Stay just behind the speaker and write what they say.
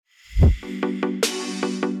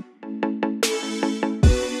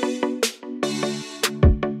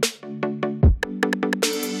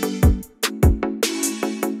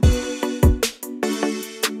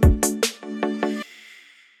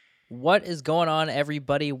What is going on,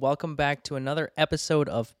 everybody? Welcome back to another episode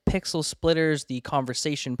of Pixel Splitters, the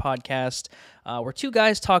conversation podcast, where two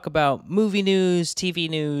guys talk about movie news, TV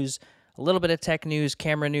news, a little bit of tech news,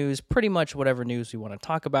 camera news, pretty much whatever news we want to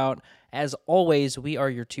talk about. As always, we are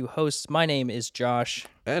your two hosts. My name is Josh.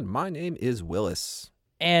 And my name is Willis.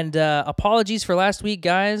 And apologies for last week,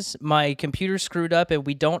 guys. My computer screwed up, and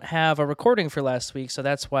we don't have a recording for last week, so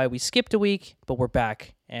that's why we skipped a week, but we're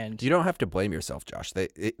back. And you don't have to blame yourself, Josh.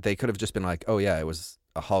 They could have just been like, oh, yeah, it was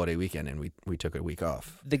a holiday weekend, and we took a week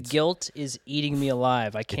off. Guilt is eating me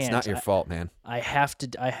alive. I can't. It's not your fault, man. I have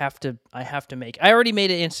to make. I already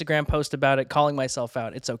made an Instagram post about it, calling myself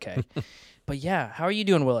out. It's okay. But yeah, how are you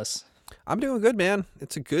doing, Willis? I'm doing good, man.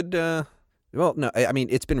 It's a good. Well, no, I mean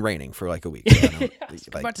it's been raining for like a week. So I was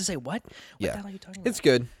about to say what? What yeah, the hell are you talking about? It's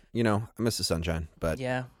good. You know, I miss the sunshine, but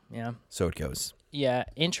yeah. So it goes. Yeah,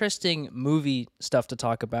 interesting movie stuff to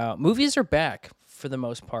talk about. Movies are back for the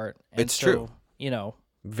most part. And it's true. You know,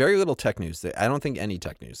 very little tech news. I don't think any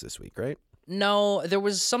tech news this week, right? No, there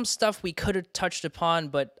was some stuff we could have touched upon,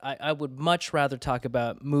 but I would much rather talk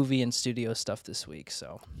about movie and studio stuff this week.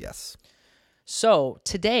 So yes. So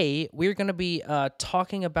today we're going to be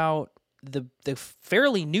talking about the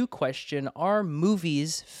fairly new question: are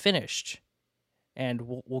movies finished? And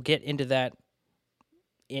we'll get into that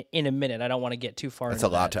in a minute. I don't want to get too far into that.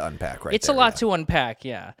 It's a lot to unpack, right? It's a lot to unpack,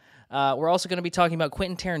 yeah. We're also going to be talking about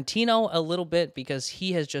Quentin Tarantino a little bit because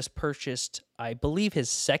he has just purchased, I believe, his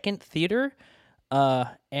second theater.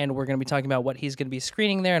 And we're going to be talking about what he's going to be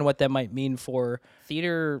screening there and what that might mean for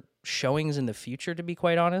theater showings in the future, to be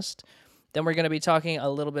quite honest. Then we're going to be talking a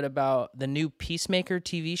little bit about the new Peacemaker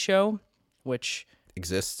TV show, which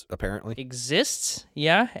exists, apparently. Exists,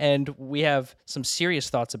 yeah, and we have some serious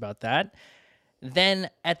thoughts about that. Then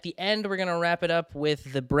at the end, we're going to wrap it up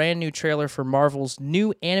with the brand new trailer for Marvel's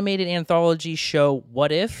new animated anthology show,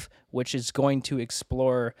 What If?, which is going to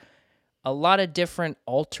explore a lot of different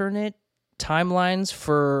alternate timelines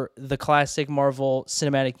for the classic Marvel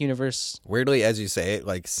Cinematic Universe. Weirdly, as you say it,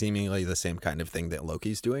 like seemingly the same kind of thing that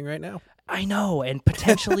Loki's doing right now. I know, and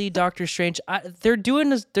potentially Doctor Strange. They're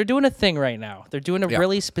doing a thing right now. They're doing a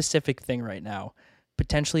really specific thing right now.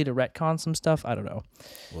 Potentially to retcon some stuff. I don't know.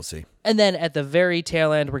 We'll see. And then at the very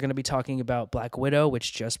tail end, we're going to be talking about Black Widow,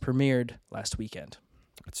 which just premiered last weekend.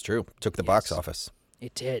 It's true. Took the box office.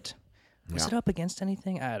 It did. Was it up against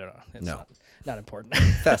anything? I don't know. It's no. Not important.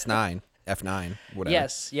 Fast 9, F9, whatever.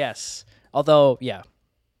 Yes. Although, yeah,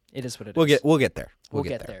 it is what it is. We'll get there. We'll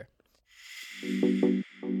get there.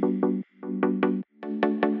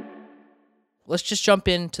 Let's just jump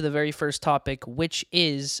into the very first topic, which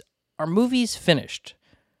is, are movies finished?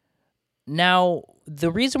 Now, the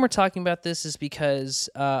reason we're talking about this is because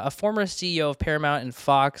a former CEO of Paramount and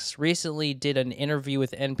Fox recently did an interview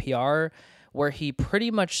with NPR where he pretty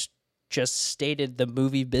much just stated the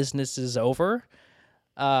movie business is over.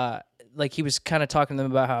 Like he was kind of talking to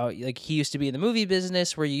them about how like he used to be in the movie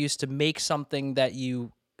business where you used to make something that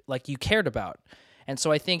you cared about. And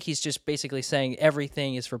so I think he's just basically saying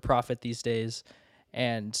everything is for profit these days.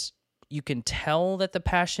 And you can tell that the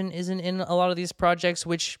passion isn't in a lot of these projects,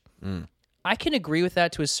 which I can agree with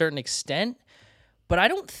that to a certain extent. But I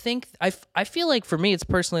don't think, I feel like for me, it's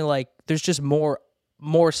personally like there's just more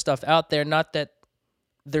stuff out there. Not that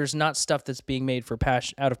there's not stuff that's being made for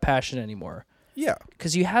passion, out of passion anymore. Yeah.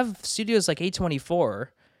 Because you have studios like A24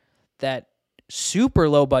 that super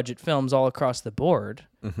low budget films all across the board.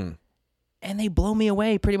 Mm-hmm. And they blow me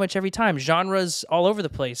away pretty much every time. Genres all over the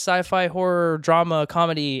place. Sci-fi, horror, drama,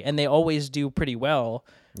 comedy, and they always do pretty well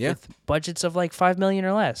with budgets of like $5 million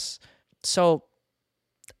or less. So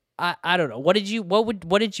I don't know. What did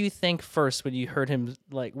you think first when you heard him,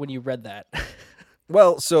 like when you read that?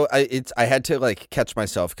 Well, so I had to like catch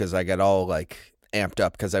myself because I got all like amped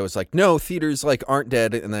up because I was like, no, theaters like aren't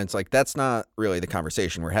dead, and then it's like that's not really the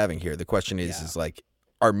conversation we're having here. The question is like,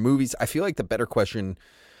 are movies? I feel like the better question.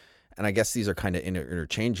 And I guess these are kind of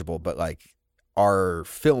interchangeable, but like, are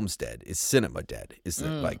films dead? Is cinema dead? Is it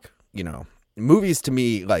like, you know, movies to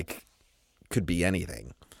me, like, could be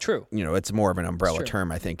anything. True. You know, it's more of an umbrella term,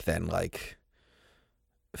 I think, than like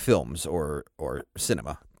films or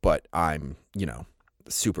cinema. But I'm, you know,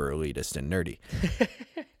 super elitist and nerdy.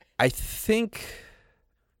 I think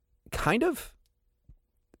kind of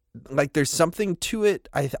like there's something to it.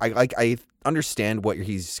 I understand what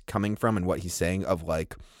he's coming from and what he's saying of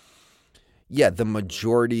like, yeah, the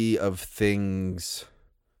majority of things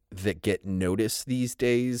that get noticed these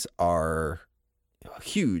days are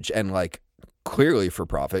huge and like clearly for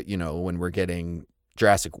profit. You know, when we're getting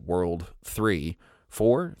Jurassic World 3,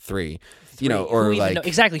 you know, or like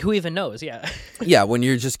exactly who even knows? Yeah, yeah, when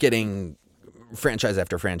you're just getting franchise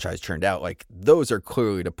after franchise churned out, like those are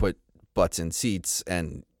clearly to put butts in seats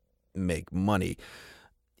and make money.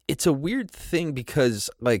 It's a weird thing because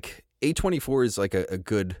like A24 is like a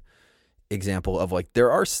good example of like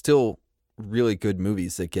there are still really good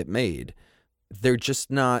movies that get made. They're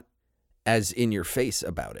just not as in your face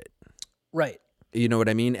about it. Right. You know what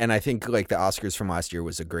I mean? And I think like the Oscars from last year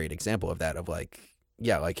was a great example of that, of like,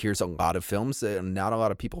 yeah, like here's a lot of films that not a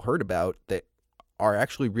lot of people heard about that are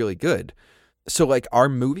actually really good. So like are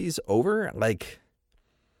movies over? Like,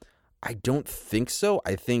 I don't think so.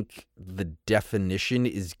 I think the definition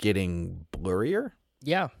is getting blurrier.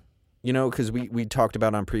 Yeah. You know, because we talked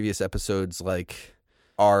about on previous episodes, like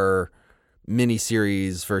our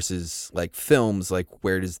miniseries versus like films, like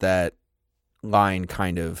where does that line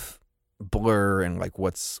kind of blur and like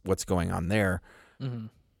what's going on there. Mm-hmm.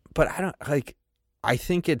 But I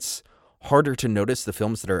think it's harder to notice the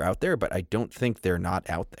films that are out there, but I don't think they're not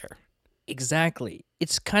out there. Exactly.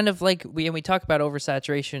 It's kind of like we talk about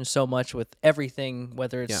oversaturation so much with everything,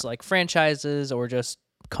 whether it's like franchises or just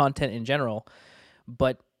content in general.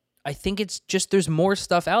 But I think it's just there's more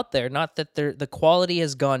stuff out there. Not that the quality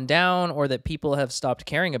has gone down or that people have stopped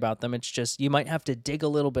caring about them. It's just you might have to dig a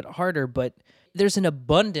little bit harder, but there's an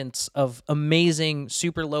abundance of amazing,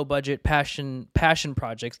 super low budget passion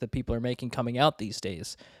projects that people are making coming out these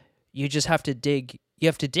days. You just have to dig. You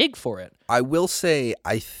have to dig for it. I will say,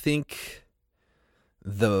 I think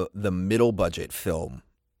the middle budget film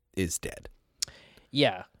is dead.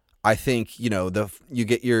 Yeah. I think, you know, you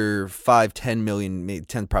get your 5-10 million, maybe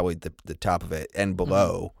 10 probably the top of it and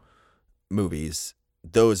below movies.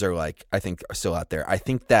 Those are like, I think are still out there. I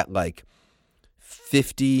think that like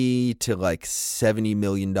 $50 to like $70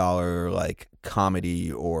 million like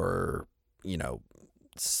comedy or, you know,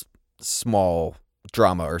 small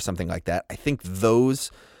drama or something like that. I think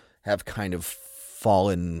those have kind of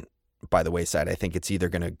fallen by the wayside. I think it's either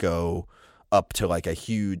going to go up to like a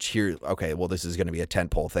huge okay, well, this is going to be a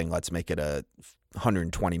tentpole thing. Let's make it a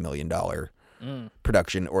 $120 million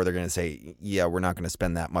production. Or they're going to say, yeah, we're not going to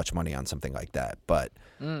spend that much money on something like that. But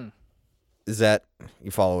is that,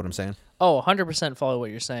 you follow what I'm saying? Oh, 100% follow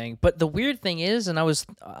what you're saying. But the weird thing is, and I was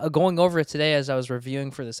going over it today as I was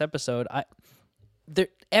reviewing for this episode,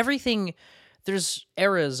 there's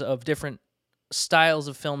eras of different styles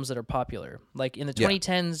of films that are popular. Like in the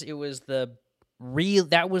 2010s, it was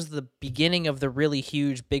that was the beginning of the really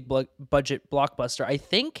huge big budget blockbuster. I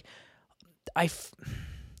think I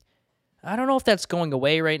don't know if that's going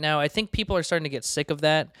away right now. I think people are starting to get sick of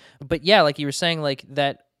that. But yeah, like you were saying, like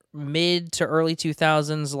that mid to early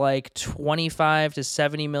 2000s, like $25 to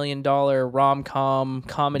 $70 million rom-com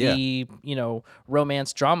comedy, you know,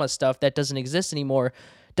 romance drama stuff that doesn't exist anymore.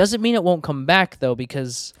 Doesn't mean it won't come back though,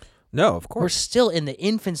 because no, of course we're still in the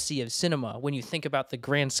infancy of cinema. When you think about the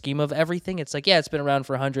grand scheme of everything, it's like, yeah, it's been around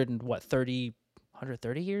for 130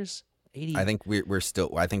 years, 80. I think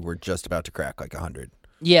I think we're just about to crack like 100.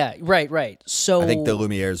 Yeah, right. So I think the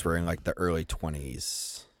Lumieres were in like the early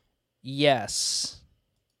 20s. Yes,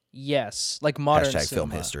 like modern # cinema.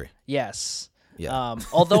 film history. Yes. Yeah.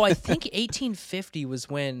 Although I think 1850 was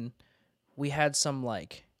when we had some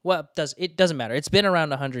like, well, it doesn't matter. It's been around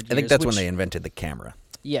 100 years. I think that's when they invented the camera.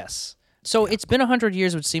 Yes. So it's been 100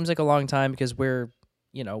 years, which seems like a long time because we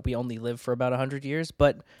only live for about 100 years,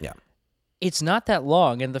 but it's not that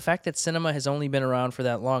long. And the fact that cinema has only been around for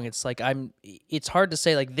that long, it's like it's hard to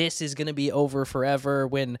say like this is going to be over forever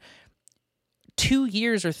when 2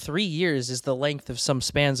 years or 3 years is the length of some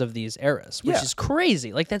spans of these eras, which is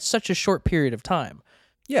crazy. Like that's such a short period of time.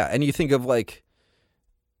 Yeah. And you think of like,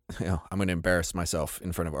 you know, I'm going to embarrass myself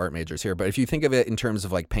in front of art majors here, but if you think of it in terms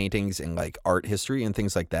of like paintings and like art history and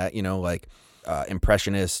things like that, you know, like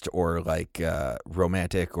impressionist or like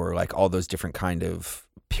romantic or like all those different kind of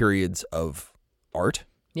periods of art.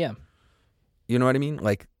 Yeah. You know what I mean?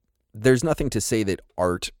 Like there's nothing to say that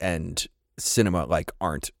art and cinema like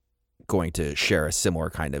aren't going to share a similar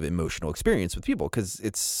kind of emotional experience with people because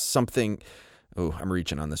it's something. Oh, I'm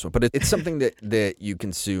reaching on this one, but it's something that you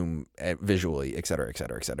consume visually, et cetera, et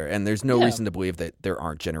cetera, et cetera. And there's no reason to believe that there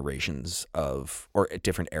aren't generations of or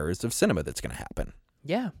different eras of cinema that's going to happen.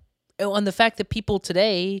 Yeah. And the fact that people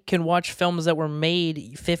today can watch films that were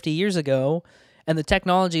made 50 years ago and the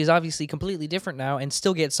technology is obviously completely different now and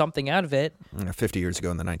still get something out of it. 50 years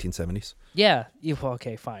ago in the 1970s. Yeah. Well,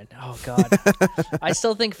 okay, fine. Oh, God. I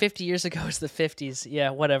still think 50 years ago is the 50s.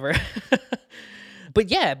 Yeah, whatever. But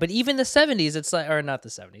even the 70s, it's like, or not the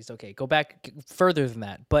 70s. Okay, go back further than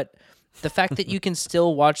that. But the fact that you can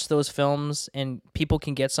still watch those films and people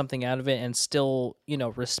can get something out of it and still, you know,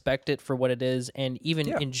 respect it for what it is and even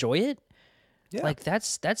enjoy it. Yeah. Like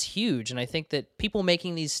that's huge, and I think that people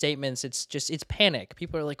making these statements, it's panic.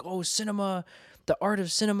 People are like, "Oh, cinema, the art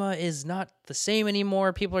of cinema is not the same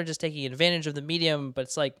anymore. People are just taking advantage of the medium." But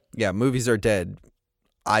it's like, yeah, movies are dead.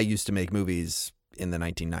 I used to make movies in the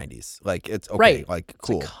 1990s. Like, it's okay. Right. Like,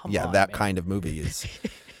 cool. Like, come yeah, on, that man. kind of movie is.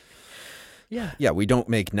 yeah, Yeah, we don't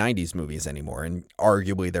make 90s movies anymore. And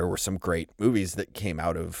arguably, there were some great movies that came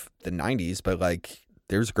out of the 90s, but like,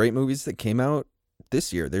 there's great movies that came out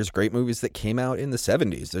this year. There's great movies that came out in the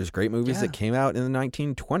 70s. There's great movies that came out in the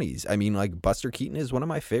 1920s. I mean, like, Buster Keaton is one of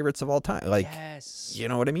my favorites of all time. Like, yes, you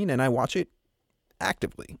know what I mean? And I watch it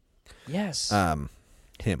actively. yes,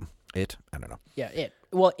 Him, it, I don't know. yeah, it.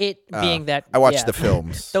 Well, it being that I watched the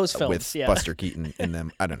films, those films with Buster Keaton in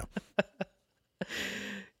them. I don't know.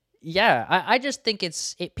 Yeah, I just think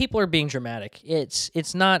people are being dramatic.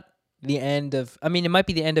 It's not the end of. I mean, it might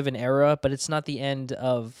be the end of an era, but it's not the end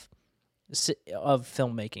of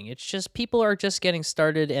filmmaking. It's just people are just getting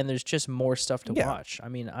started, and there's just more stuff to watch. I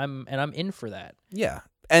mean, I'm in for that. Yeah,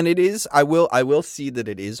 and it is. I will see that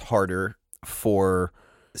it is harder for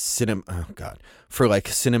cinema. Oh God, for like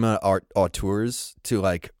cinema auteurs to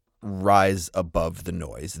like rise above the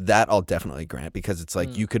noise. That I'll definitely grant, because it's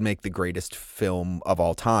like you could make the greatest film of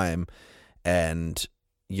all time, and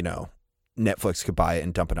you know, Netflix could buy it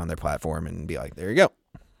and dump it on their platform and be like, there you go.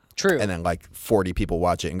 True. And then like 40 people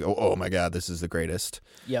watch it and go, oh my God, this is the greatest.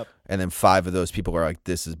 Yep. And then 5 of those people are like,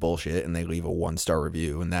 this is bullshit. And they leave a 1-star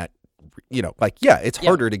review. And that, you know, like, yeah, it's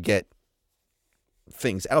harder to get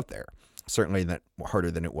things out there. Certainly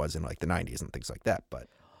harder than it was in like the 90s and things like that. But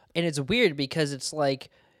and it's weird because it's like,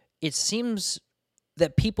 it seems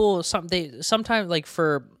that people, sometimes like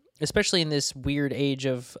for, especially in this weird age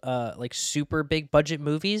of like super big budget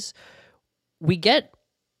movies, we get,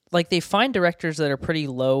 like, they find directors that are pretty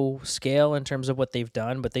low scale in terms of what they've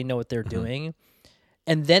done, but they know what they're doing.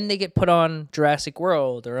 And then they get put on Jurassic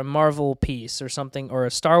World or a Marvel piece or something, or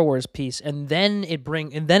a Star Wars piece, and then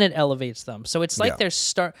it elevates them. So it's like there's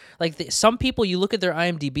some people, you look at their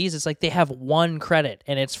IMDb's, it's like they have one credit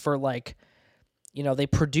and it's for like, you know, they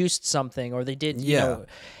produced something or they did, you know,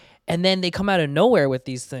 and then they come out of nowhere with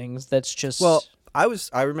these things. That's just, well, I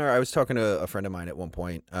remember I was talking to a friend of mine at one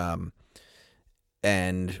point,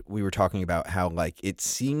 and we were talking about how, like, it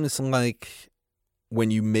seems like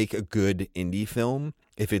when you make a good indie film,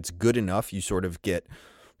 if it's good enough, you sort of get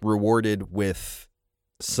rewarded with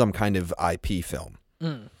some kind of IP film.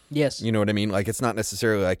 Yes. You know what I mean? Like, it's not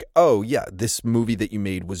necessarily like, oh, yeah, this movie that you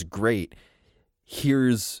made was great.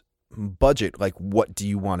 Here's budget. Like, what do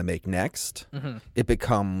you want to make next? It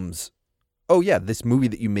becomes, oh, yeah, this movie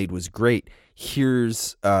that you made was great.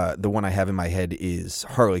 Here's the one I have in my head is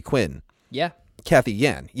Harley Quinn. Yeah. Cathy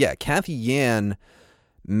Yan. Yeah, Cathy Yan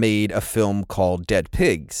made a film called Dead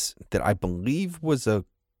Pigs that I believe was a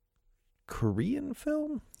Korean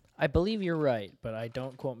film. I believe you're right, but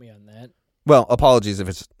don't quote me on that. Well, apologies if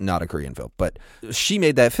it's not a Korean film, but she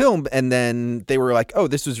made that film, and then they were like, oh,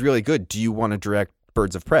 this was really good. Do you want to direct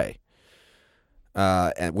Birds of Prey?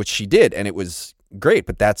 And which she did, and it was great,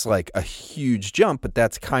 but that's like a huge jump, but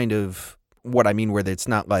that's kind of what I mean, where it's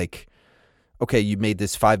not like, okay, you made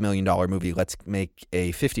this $5 million movie, let's make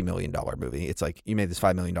a $50 million movie. It's like, you made this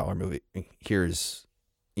 $5 million movie, here's,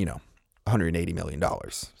 you know, $180 million.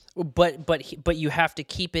 But you have to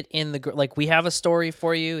keep it in the, like, we have a story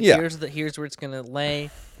for you. Yeah. Here's where it's gonna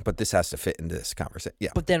lay. But this has to fit into this conversation.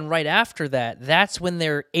 Yeah. But then right after that, that's when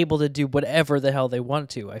they're able to do whatever the hell they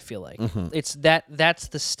want to. I feel like it's that's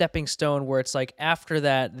the stepping stone where it's like, after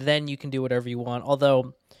that, then you can do whatever you want.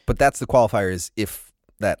 Although, but that's the qualifier, is if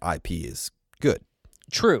that IP is good.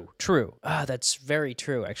 True. That's very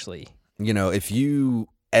true, actually. You know, if you,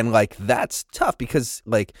 and like, that's tough, because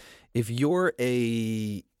like, if you're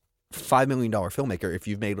a $5 million filmmaker, if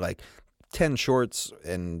you've made like 10 shorts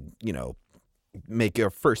and, you know, make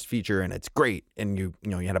your first feature and it's great, and you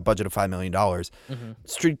had a budget of $5 million,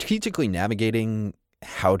 strategically navigating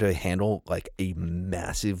how to handle like a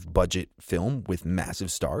massive budget film with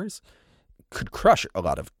massive stars could crush a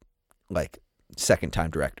lot of like second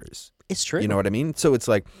time directors. It's true. You know what I mean? So it's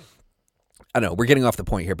like, I don't know, we're getting off the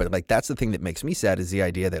point here, but like, that's the thing that makes me sad, is the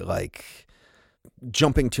idea that like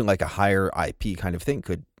jumping to like a higher IP kind of thing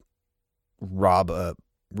could rob a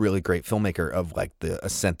really great filmmaker of like the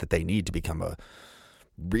ascent that they need to become a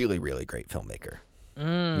really, really great filmmaker.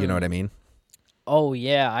 You know what I mean? Oh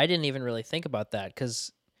yeah, I didn't even really think about that,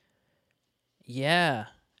 because yeah,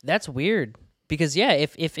 that's weird. Because yeah,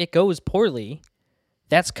 if it goes poorly,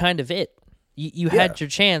 that's kind of it. You had your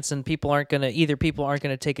chance, and people aren't gonna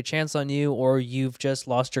take a chance on you, or you've just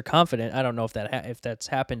lost your confidence. I don't know if that's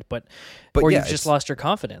happened, but or yeah, you've just lost your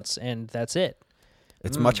confidence, and that's it.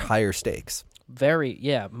 It's much higher stakes.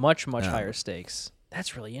 much higher stakes.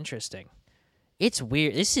 That's really interesting. It's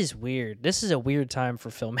weird. This is weird. This is a weird time for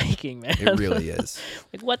filmmaking, man. It really is.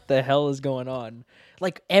 Like, what the hell is going on?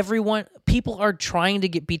 Like, people are trying to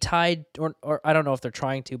be tied, or I don't know if they're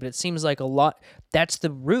trying to, but it seems like a lot, that's the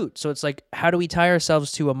route. So it's like, how do we tie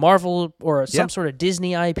ourselves to a Marvel or some sort of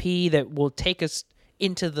Disney IP that will take us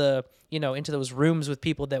into into those rooms with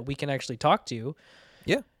people that we can actually talk to?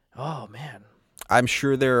 Yeah. Oh, man. I'm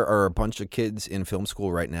sure there are a bunch of kids in film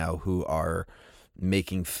school right now who are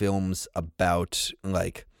making films about,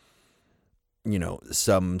 like,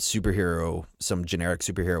 some generic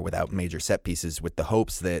superhero without major set pieces, with the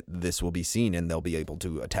hopes that this will be seen and they'll be able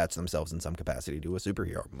to attach themselves in some capacity to a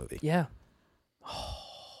superhero movie. Yeah. Oh,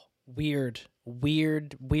 weird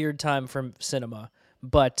time for cinema.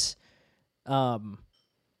 But, so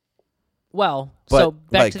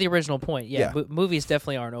back to the original point. Yeah. Movies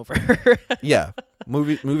definitely aren't over. Yeah.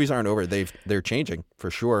 Movies aren't over. They're changing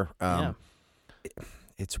for sure.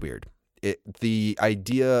 It's weird. The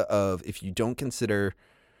idea of, if you don't consider,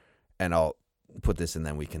 and I'll put this and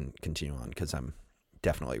then we can continue on because I'm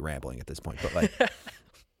definitely rambling at this point, but like,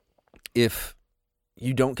 if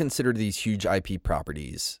you don't consider these huge IP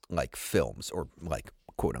properties like films or like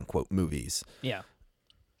quote unquote movies,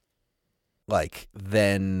 like,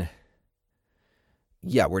 then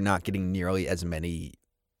we're not getting nearly as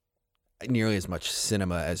much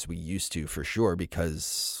cinema as we used to, for sure,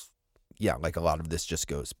 because like, a lot of this just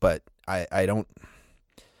goes, but I don't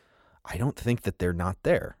think that they're not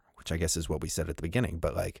there, which I guess is what we said at the beginning.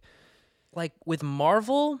 But like with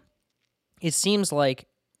Marvel, it seems like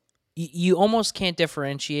you almost can't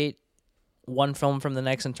differentiate one film from the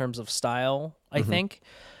next in terms of style, I think.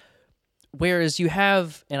 Whereas you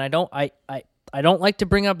have, and I don't like to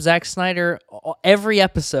bring up Zack Snyder every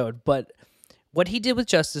episode, but what he did with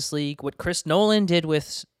Justice League, what Chris Nolan did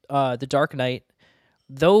with The Dark Knight,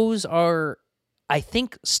 those are, I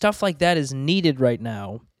think stuff like that is needed right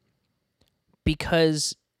now,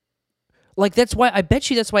 because, like, that's why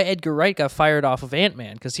Edgar Wright got fired off of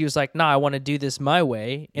Ant-Man, because he was like, nah, I want to do this my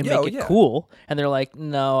way and make it cool. And they're like,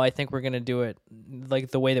 no, I think we're going to do it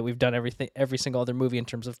like the way that we've done every single other movie in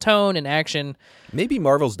terms of tone and action. Maybe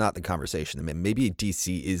Marvel's not the conversation. I mean, maybe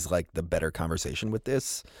DC is like the better conversation with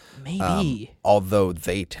this. Maybe. Although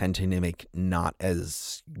they tend to make not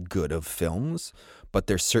as good of films, but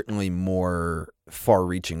they're certainly more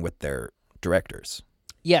far-reaching with their directors.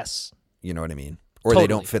 Yes. You know what I mean? Or They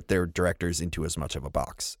don't fit their directors into as much of a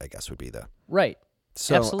box, I guess would be the... Right.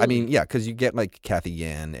 So, absolutely. I mean, yeah, because you get, like, Kathy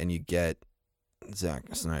Yan, and you get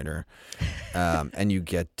Zack Snyder, and you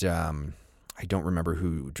get... I don't remember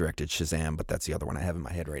who directed Shazam, but that's the other one I have in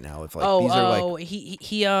my head right now. If like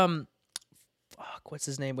he what's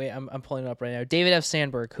his name? Wait, I'm pulling it up right now. David F.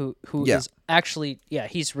 Sandberg, who is actually,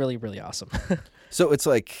 he's really, really awesome. So it's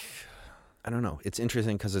like, I don't know. It's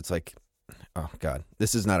interesting because it's like, oh God,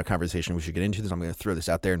 this is not a conversation we should get into. So I'm going to throw this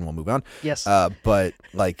out there and we'll move on. Yes. But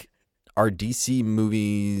like, are DC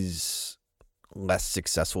movies less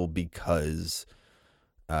successful because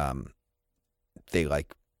they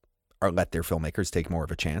like let their filmmakers take more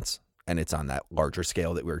of a chance, and it's on that larger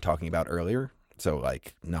scale that we were talking about earlier? So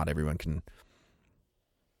like, not everyone can.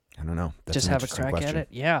 I don't know. That's just have a crack at it.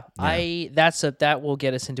 Yeah. That will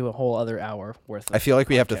get us into a whole other hour worth of I feel like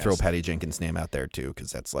we podcast. have to throw Patty Jenkins' name out there too,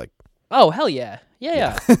 because that's like, oh hell yeah.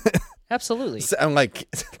 Absolutely. So I'm like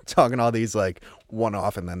talking all these like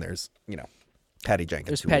one-off, and then there's Patty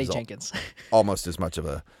Jenkins. There's Patty Jenkins. Almost as much of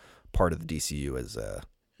a part of the DCU as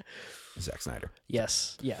Zack Snyder.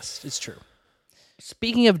 Yes, it's true.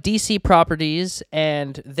 Speaking of DC properties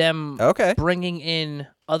and them bringing in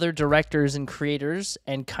other directors and creators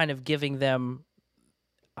and kind of giving them,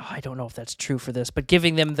 I don't know if that's true for this, but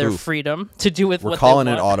giving them their freedom to do with what they want. We're calling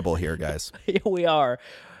it audible here, guys. We are.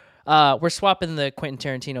 We're swapping the Quentin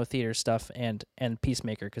Tarantino theater stuff and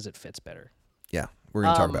Peacemaker because it fits better. Yeah, we're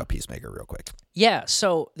going to talk about Peacemaker real quick. Yeah,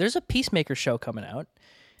 so there's a Peacemaker show coming out.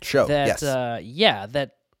 Yes.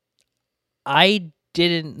 That I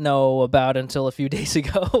didn't know about until a few days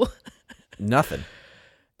ago. Nothing.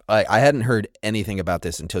 I hadn't heard anything about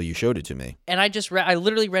this until you showed it to me. And I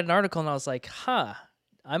literally read an article and I was like, I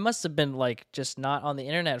must have been like just not on the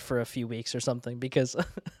internet for a few weeks or something, because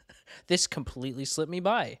this completely slipped me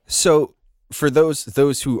by. So for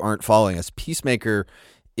those who aren't following us, Peacemaker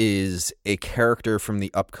is a character from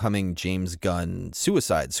the upcoming James Gunn The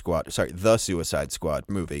Suicide Squad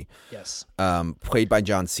movie. Yes. Played by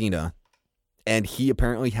John Cena. And he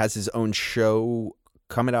apparently has his own show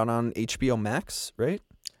coming out on HBO Max, right?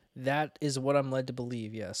 That is what I'm led to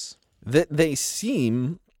believe, yes. That they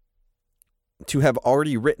seem to have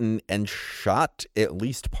already written and shot at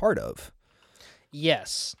least part of.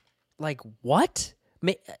 Yes. Like what?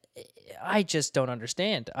 I just don't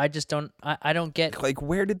understand. I just don't. I don't get. Like,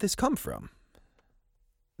 where did this come from?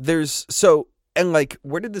 Where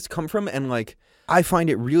did this come from? And like, I find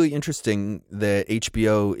it really interesting that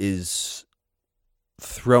HBO is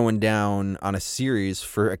throwing down on a series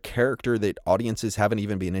for a character that audiences haven't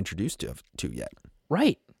even been introduced to yet.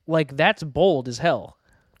 Right. Like, that's bold as hell.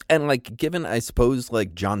 And like, given, I suppose,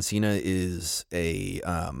 like, John Cena is a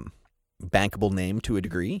bankable name to a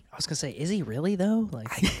degree. I was gonna say, is he really though? Like,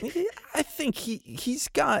 I think he's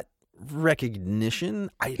got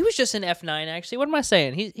recognition. He was just in F9 actually. What am I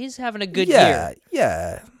saying? He's having a good year. year.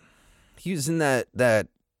 Yeah. He was in that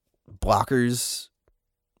Blockers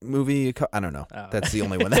movie. I don't know. Oh. That's the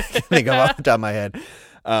only one that I can think of off the top of my head.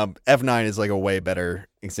 F9 is like a way better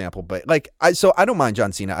example, but like I don't mind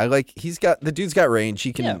John Cena. The dude's got range.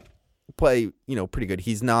 He can play, pretty good.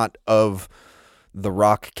 He's not of the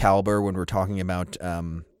Rock caliber when we're talking about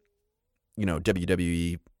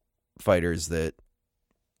WWE fighters that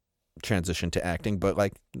transition to acting, but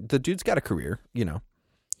like the dude's got a career,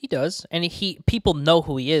 He does, and people know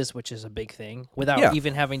who he is, which is a big thing, without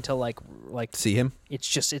even having to like see him. It's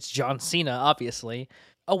John Cena, obviously.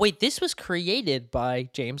 Oh wait, this was created by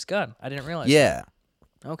James Gunn. I didn't realize. Yeah.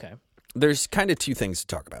 That. Okay. There's kind of two things to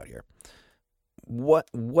talk about here.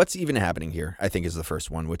 What's even happening here, I think, is the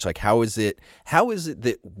first one, which, like, how is it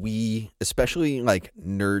that we, especially like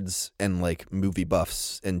nerds and like movie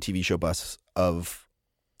buffs and TV show buffs of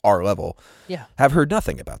our level, have heard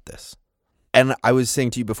nothing about this? And I was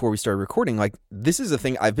saying to you before we started recording, like, this is a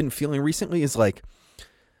thing I've been feeling recently is like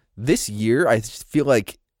this year, I feel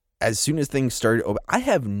like as soon as things started open, I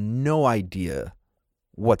have no idea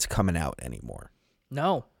what's coming out anymore.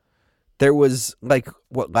 No. There was, like,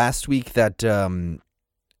 last week that Steven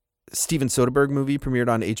Soderbergh movie premiered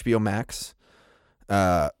on HBO Max.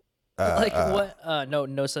 What?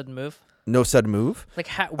 No Sudden Move? No Sudden Move. Like,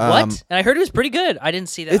 what? And I heard it was pretty good. I didn't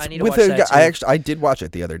see that. I need to watch that too. I did watch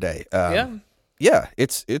it the other day. Yeah,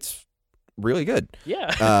 it's really good.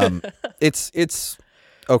 Yeah. It's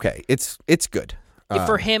okay. It's good.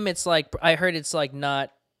 For him, it's like, I heard it's like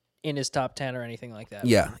not in his top 10 or anything like that.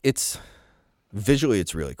 Yeah, visually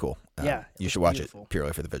it's really cool. You should watch it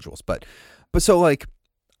purely for the visuals. But so, like,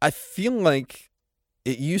 I feel like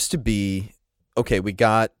it used to be, okay, we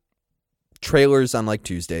got trailers on like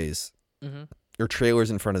Tuesdays or trailers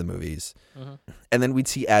in front of the movies. And then we'd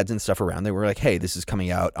see ads and stuff around. They were like, hey, this is coming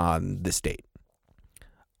out on this date.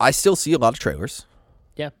 I still see a lot of trailers.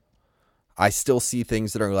 Yeah. I still see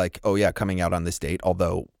things that are like, oh yeah, coming out on this date,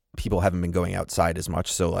 although people haven't been going outside as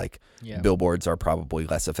much. So like billboards are probably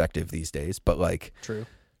less effective these days, but like, true.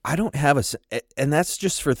 I don't have and that's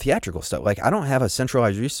just for theatrical stuff. Like, I don't have a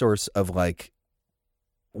centralized resource of like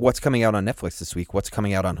what's coming out on Netflix this week, what's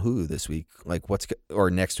coming out on Hulu this week, like or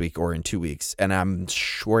next week or in 2 weeks. And I'm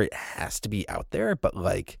sure it has to be out there, but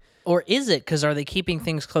like, or is it? Because are they keeping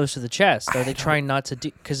things close to the chest? Are they trying not to do?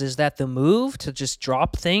 Because is that the move to just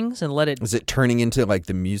drop things and let it? Is it turning into like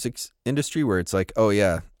the music industry where it's like, oh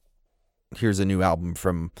yeah, here's a new album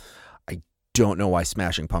from, I don't know why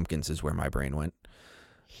Smashing Pumpkins is where my brain went.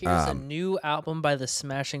 Here's a new album by the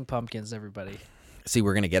Smashing Pumpkins, everybody. See,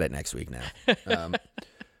 we're gonna get it next week now.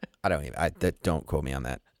 Don't quote me on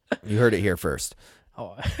that. You heard it here first.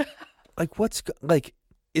 Oh, like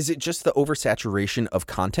is it just the oversaturation of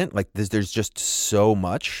content? Like there's just so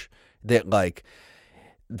much that like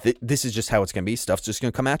this is just how it's gonna be. Stuff's just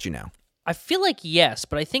gonna come at you now. I feel like yes,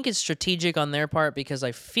 but I think it's strategic on their part because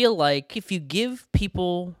I feel like if you give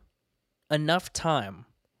people enough time,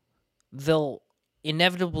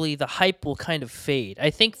 inevitably the hype will kind of fade.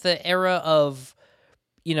 I think the era of,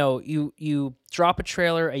 you drop a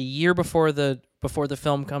trailer a year before the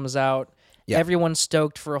film comes out. Yeah. Everyone's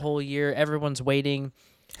stoked for a whole year. Everyone's waiting.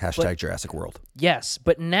 # Jurassic World. Yes,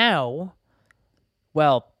 but now,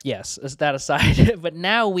 well, yes, that aside, but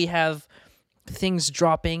now we have things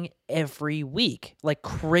dropping every week, like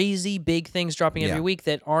crazy big things dropping every week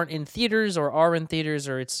that aren't in theaters or are in theaters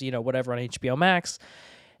or it's, whatever on HBO Max.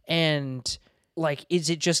 And like, is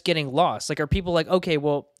it just getting lost? Like, are people like, okay,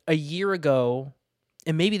 well, a year ago,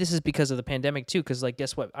 and maybe this is because of the pandemic too, because like,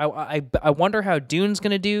 guess what? I wonder how Dune's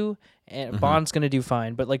gonna do, and Bond's gonna do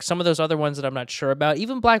fine. But like some of those other ones that I'm not sure about,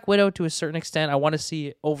 even Black Widow to a certain extent, I want to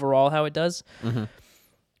see overall how it does,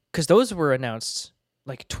 because those were announced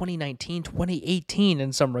like 2019, 2018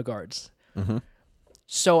 in some regards.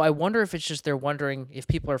 So I wonder if it's just they're wondering if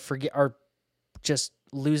people are just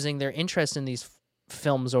losing their interest in these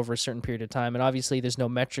films over a certain period of time, and obviously there's no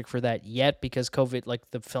metric for that yet because COVID, like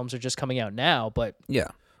the films are just coming out now. But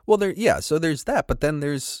so there's that, but then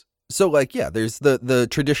there's So like, yeah, there's the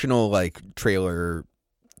traditional like trailer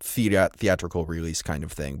theatrical release kind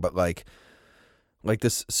of thing, but like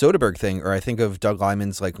this Soderbergh thing, or I think of Doug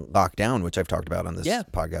Liman's like Lockdown, which I've talked about on this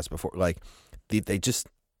podcast before. Like they just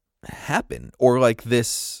happen, or like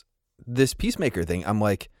this Peacemaker thing. I'm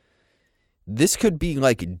like, this could be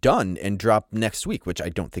like done and drop next week, which I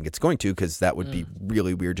don't think it's going to, because that would be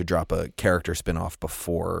really weird to drop a character spinoff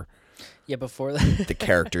before the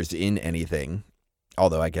character's in anything.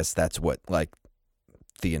 Although I guess that's what like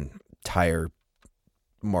the entire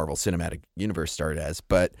Marvel Cinematic Universe started as.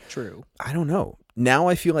 But true. I don't know. Now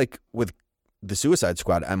I feel like with the Suicide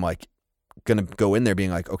Squad, I'm like gonna go in there being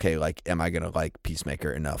like, okay, like, am I gonna like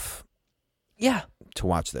Peacemaker enough? Yeah. To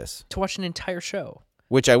watch this. To watch an entire show.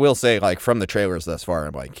 Which I will say, like, from the trailers thus far,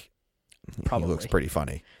 I'm like, probably. He looks pretty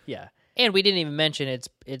funny. Yeah. And we didn't even mention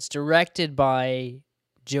it's directed by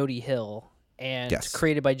Jody Hill and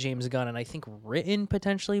created by James Gunn, and I think written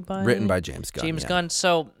by James Gunn. Gunn.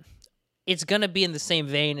 So it's gonna be in the same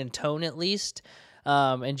vein and tone at least.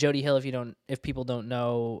 And Jody Hill, if people don't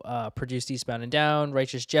know, produced Eastbound and Down,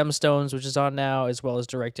 Righteous Gemstones, which is on now, as well as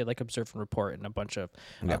directed like Observe and Report and a bunch of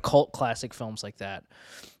cult classic films like that.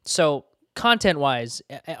 So content-wise,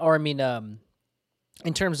 or I mean,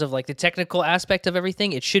 in terms of like the technical aspect of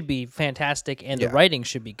everything, it should be fantastic, and the writing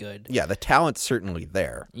should be good. Yeah, the talent's certainly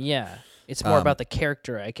there. Yeah. It's more about the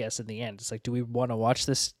character, I guess, in the end. It's like, do we want to watch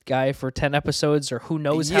this guy for 10 episodes or who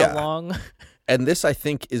knows how long? And this, I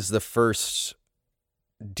think, is the first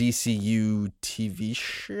DCU TV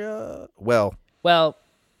show. Well,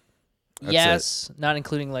 yes, not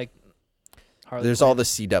including like Harley There's Quinn. All the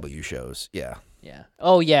CW shows. Yeah. Yeah.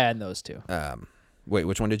 Oh, yeah, and those two. Wait,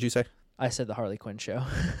 which one did you say? I said the Harley Quinn show.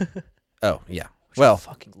 Oh, yeah. Which I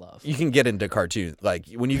fucking love. You can get into cartoons. Like,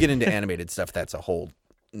 when you get into animated stuff, that's a whole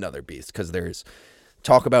another beast, because there's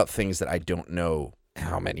talk about things that I don't know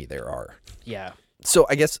how many there are. Yeah. So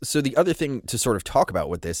I guess, the other thing to sort of talk about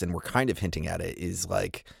with this, and we're kind of hinting at it, is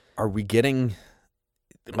like, are we getting,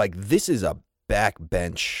 like, this is a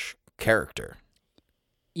backbench character.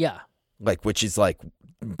 Yeah. Like, which is like,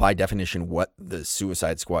 by definition, what the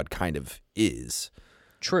Suicide Squad kind of is.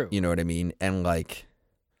 True. You know what I mean? And like,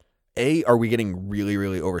 A, are we getting really,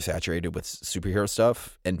 really oversaturated with superhero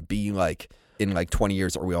stuff? And B, like, in like 20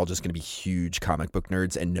 years, are we all just going to be huge comic book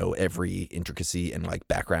nerds and know every intricacy and like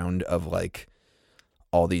background of like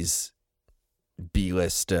all these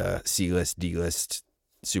B-list, C-list, D-list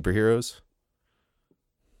superheroes?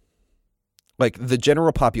 Like, the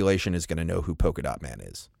general population is going to know who Polka Dot Man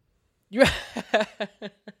is.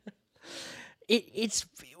 It's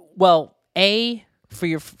well, for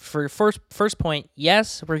your first point,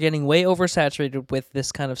 yes, we're getting way oversaturated with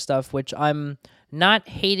this kind of stuff, which I'm not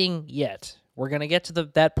hating yet. We're gonna get to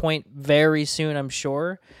that point very soon, I'm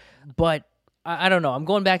sure, but I don't know. I'm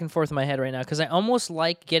going back and forth in my head right now because I almost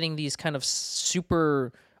like getting these kind of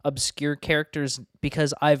super obscure characters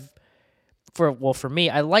because for me,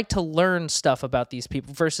 I like to learn stuff about these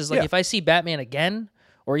people versus like if I see Batman again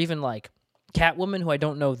or even like Catwoman, who I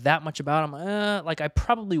don't know that much about, I'm like I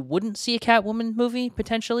probably wouldn't see a Catwoman movie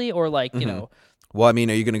potentially, or like you know. Well, I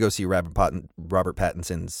mean, are you going to go see Robert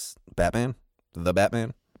Pattinson's Batman, the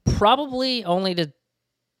Batman? Probably only to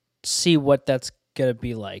see what that's gonna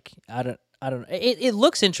be like. I don't know. It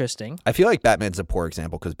looks interesting. I feel like Batman's a poor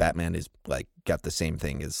example because Batman is like got the same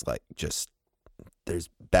thing as like just there's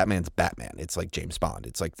Batman's Batman. It's like James Bond.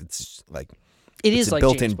 It's a like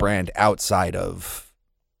built-in brand outside of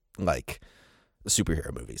like the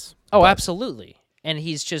superhero movies. Oh, absolutely. And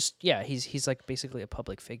he's just he's like basically a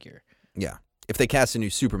public figure. Yeah. If they cast a new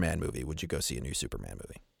Superman movie, would you go see a new Superman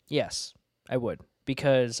movie? Yes, I would.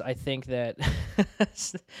 Because I think that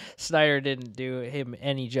Snyder didn't do him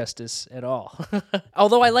any justice at all.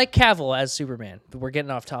 Although I like Cavill as Superman. We're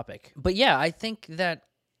getting off topic. But yeah, I think that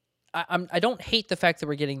I don't hate the fact that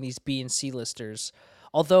we're getting these B and C listers.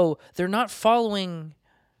 Although they're not following,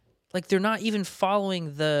 like they're not even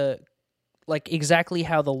following the, like exactly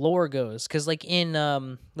how the lore goes. Because like in,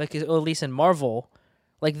 like at least in Marvel,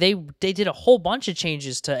 like they did a whole bunch of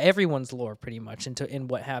changes to everyone's lore pretty much in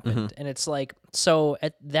what happened. And it's like, so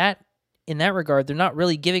in that regard, they're not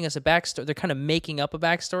really giving us a backstory. They're kind of making up a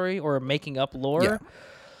backstory or making up lore. Yeah.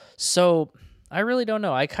 So I really don't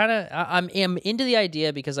know. I'm into the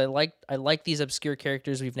idea because I like these obscure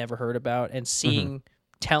characters we've never heard about and seeing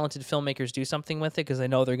talented filmmakers do something with it because I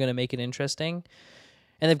know they're going to make it interesting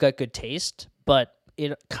and they've got good taste, but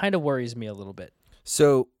it kind of worries me a little bit.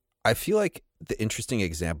 So I feel like the interesting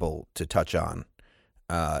example to touch on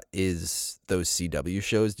is those CW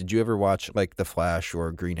shows. Did you ever watch like The Flash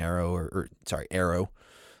or Green Arrow or Arrow?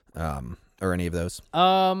 or any of those?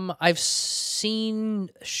 I've seen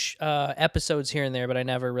episodes here and there, but I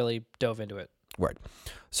never really dove into it. Right.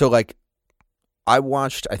 So like, I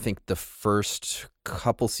watched, I think, the first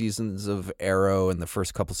couple seasons of Arrow and the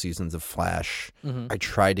first couple seasons of Flash. Mm-hmm. I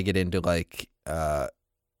tried to get into like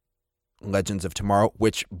Legends of Tomorrow,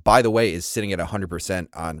 which, by the way, is sitting at 100%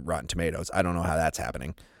 on Rotten Tomatoes. I don't know how that's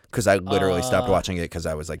happening because I literally stopped watching it because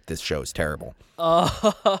I was like, this show is terrible.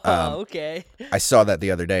 Okay. I saw that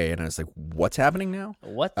the other day and I was like, what's happening now?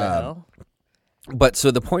 What the hell? But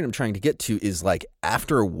so the point I'm trying to get to is like,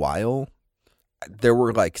 after a while, there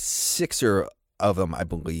were like 6 of them, I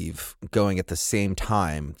believe, going at the same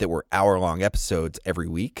time that were hour-long episodes every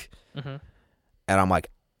week. Mm-hmm. And I'm like,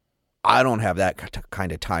 I don't have that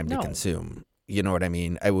kind of time to consume. You know what I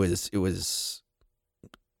mean? It was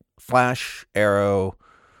Flash, Arrow,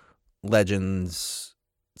 Legends,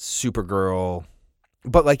 Supergirl,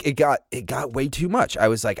 but like it got way too much. I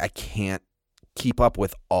was like, I can't keep up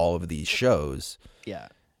with all of these shows. Yeah.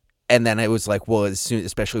 And then it was like, well,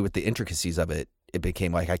 especially with the intricacies of it, it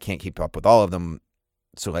became like I can't keep up with all of them.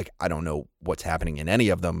 So like I don't know what's happening in any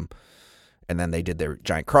of them. And then they did their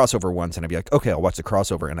giant crossover once, and I'd be like, okay, I'll watch the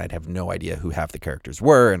crossover, and I'd have no idea who half the characters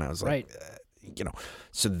were. And I was like,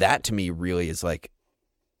 so that to me really is like,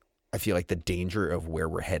 I feel like the danger of where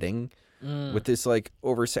we're heading with this like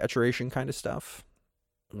oversaturation kind of stuff.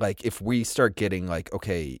 Like if we start getting like,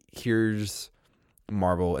 okay, here's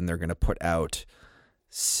Marvel, and they're going to put out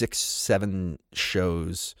 6-7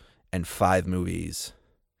 shows and 5 movies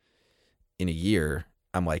in a year,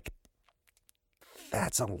 I'm like,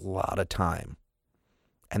 that's a lot of time.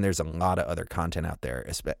 And there's a lot of other content out there.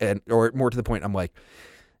 Or more to the point, I'm like,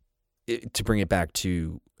 to bring it back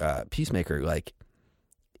to Peacemaker, like,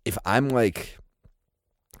 if I'm like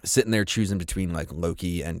sitting there choosing between like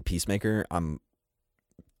Loki and Peacemaker, I'm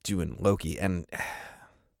doing Loki. And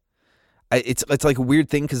it's like a weird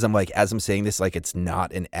thing because I'm like, as I'm saying this, like, it's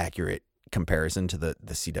not an accurate comparison to the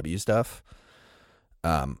CW stuff.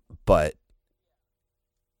 But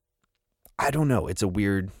I don't know. It's a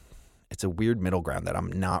weird middle ground that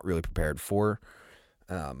I'm not really prepared for.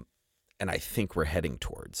 And I think we're heading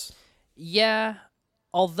towards. Yeah.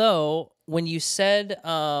 Although when you said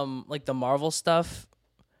like the Marvel stuff,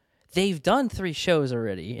 they've done 3 shows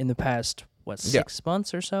already in the past, 6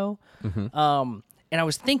 months or so. Mm-hmm. And I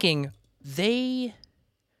was thinking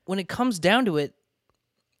when it comes down to it,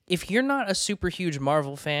 if you're not a super huge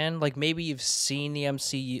Marvel fan, like maybe you've seen the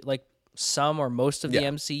MCU, like some or most of the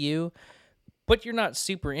MCU, but you're not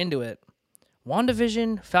super into it,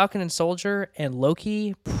 WandaVision, Falcon and Soldier, and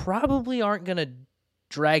Loki probably aren't going to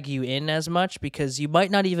drag you in as much because you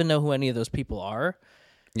might not even know who any of those people are.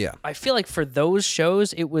 Yeah. I feel like for those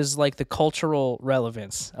shows, it was like the cultural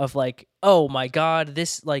relevance of like, oh my God,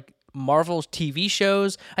 this like Marvel's TV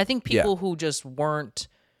shows. I think people who just weren't,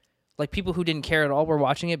 like people who didn't care at all were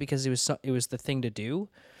watching it because it was the thing to do.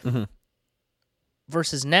 Mm-hmm.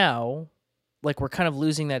 Versus now, like we're kind of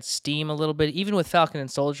losing that steam a little bit. Even with Falcon and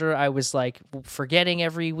Soldier, I was like forgetting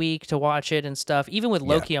every week to watch it and stuff. Even with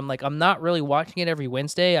Loki, I'm like, I'm not really watching it every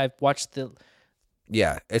Wednesday. I've watched the...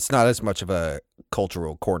 Yeah, it's not as much of a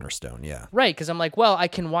cultural cornerstone, Right, because I'm like, well, I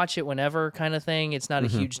can watch it whenever kind of thing. It's not a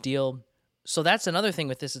huge deal. So that's another thing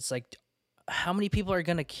with this. It's like, how many people are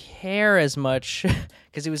going to care as much?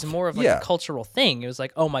 Because it was more of like a cultural thing. It was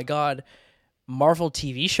like, oh my God, Marvel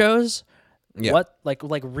TV shows? Yeah. What like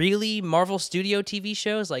really Marvel Studio TV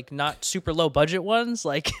shows, like not super low budget ones,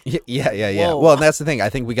 like yeah. Well, and that's the thing. I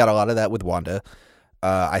think we got a lot of that with Wanda.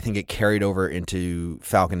 I think it carried over into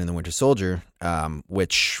Falcon and the Winter Soldier,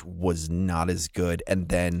 which was not as good. And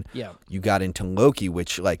then you got into Loki,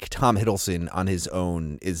 which like Tom Hiddleston on his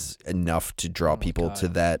own is enough to draw people to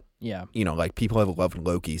that. Yeah, you know, like people have loved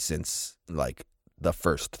Loki since like the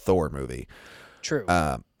first Thor movie. True.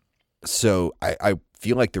 So I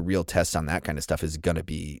feel like the real test on that kind of stuff is going to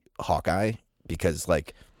be Hawkeye because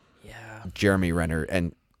like Jeremy Renner,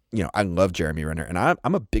 and you know, I love Jeremy Renner and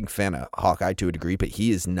I'm a big fan of Hawkeye to a degree, but he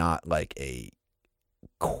is not like a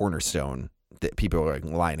cornerstone that people are like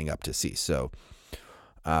lining up to see. So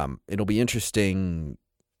it'll be interesting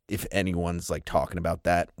if anyone's like talking about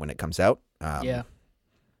that when it comes out.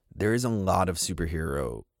 There is a lot of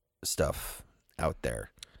superhero stuff out there.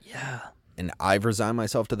 Yeah. And I've resigned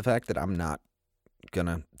myself to the fact that I'm not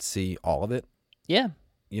gonna see all of it. Yeah.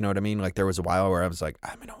 You know what I mean? Like there was a while where I was like,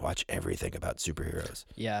 I'm gonna watch everything about superheroes.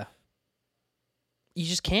 Yeah. You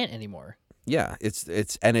just can't anymore. Yeah, it's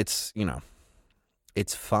you know,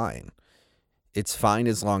 it's fine. It's fine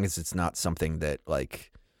as long as it's not something that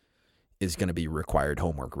like is gonna be required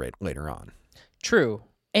homework later on. True.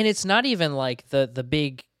 And it's not even like the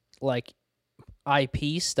big like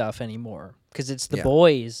IP stuff anymore because it's The Yeah.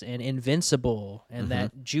 Boys and Invincible and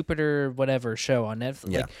that Jupiter whatever show on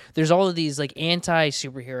Netflix. Yeah. Like, there's all of these like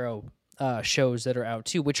anti-superhero shows that are out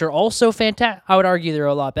too, which are also fantastic. I would argue they're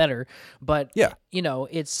a lot better, but Yeah. you know,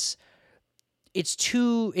 it's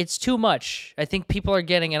too much. I think people are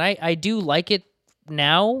getting, and I do like it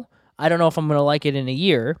now. I don't know if I'm going to like it in a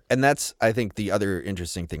year. And that's, I think, the other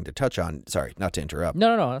interesting thing to touch on. Sorry, not to interrupt.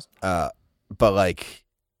 No. But like,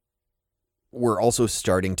 we're also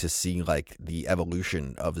starting to see like the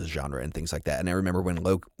evolution of the genre and things like that. And I remember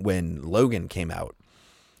when Logan came out,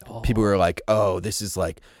 people were like, "Oh, this is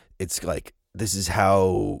like, it's like this is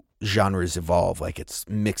how genres evolve. Like it's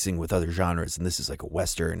mixing with other genres, and this is like a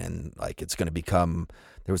Western, and like it's going to become."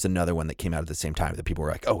 There was another one that came out at the same time that people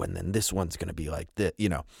were like, "Oh, and then this one's going to be like the, you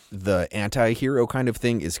know, the anti-hero kind of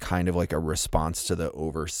thing is kind of like a response to the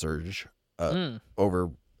oversurgence.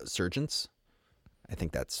 I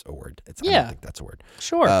think that's a word. I don't think that's a word.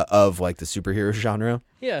 Sure. Of like the superhero genre.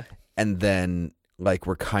 Yeah. And then like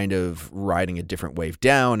we're kind of riding a different wave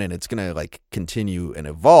down, and it's going to like continue and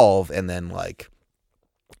evolve, and then like,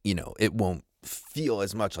 you know, it won't feel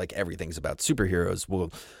as much like everything's about superheroes.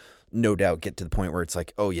 We'll no doubt get to the point where it's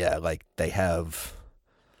like, oh yeah, like they have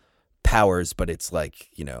powers, but it's like,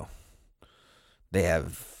 you know, they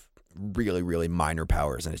have really, really minor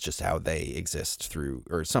powers, and it's just how they exist through,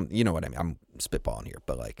 or some, you know what I mean? I'm spitballing here,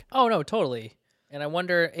 but like, oh no, totally. And I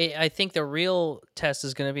wonder, I think the real test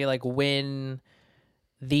is going to be like when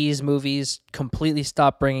these movies completely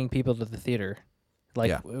stop bringing people to the theater.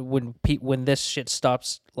 Like when this shit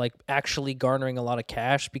stops like actually garnering a lot of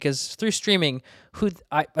cash, because through streaming,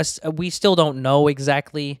 we still don't know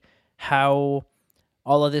exactly how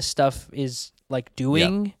all of this stuff is like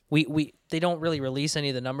doing. Yeah. They don't really release any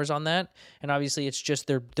of the numbers on that, and obviously it's just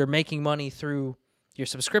they're making money through your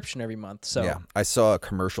subscription every month. So yeah, I saw a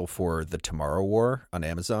commercial for The Tomorrow War on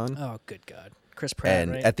Amazon. Oh, good God. Chris Pratt,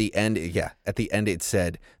 and right? at the end it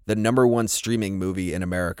said the #1 streaming movie in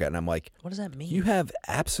America, and I'm like, what does that mean? You have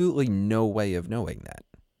absolutely no way of knowing that.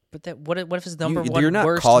 But that what if it's number one? You're not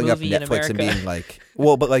worst calling up movie in Netflix and America? being like,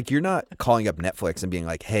 well, but like you're not calling up Netflix and being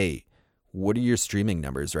like, hey, what are your streaming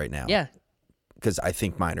numbers right now? Yeah, because I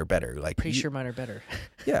think mine are better. Like, pretty sure mine are better.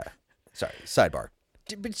 Yeah, sorry. Sidebar.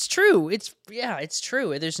 But it's true. It's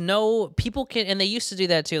true. There's no people can, and they used to do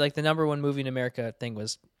that too. Like the #1 movie in America thing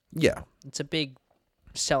was. Yeah, it's a big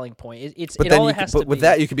selling point. But with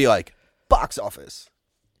that, you could be like box office.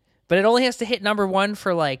 But it only has to hit #1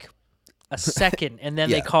 for like a second, and then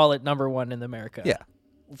they call it #1 in America. Yeah.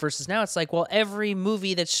 Versus now, it's like, well, every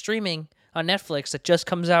movie that's streaming on Netflix that just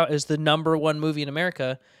comes out as the #1 movie in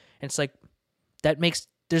America, and it's like that makes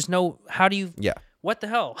there's no how do you what the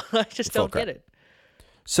hell? I just don't get it.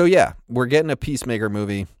 So yeah, we're getting a Peacemaker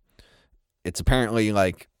movie. It's apparently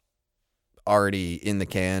like already in the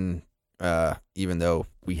can. Even though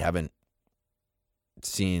we haven't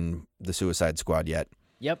seen the Suicide Squad yet.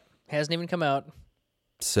 Yep, hasn't even come out.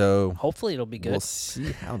 So hopefully it'll be good. We'll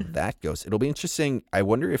see how that goes. It'll be interesting. I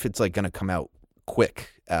wonder if it's like going to come out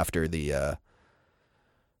quick after the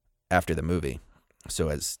movie, so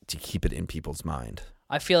as to keep it in people's mind.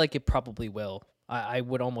 I feel like it probably will. I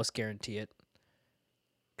would almost guarantee it.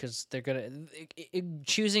 Because they're gonna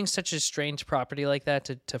choosing such a strange property like that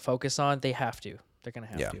to focus on, they have to. They're gonna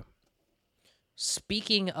have to.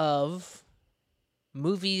 Speaking of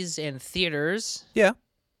movies and theaters,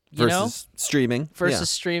 versus streaming,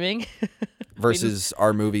 streaming, versus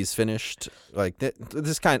our movies finished. Like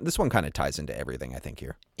this one kind of ties into everything I think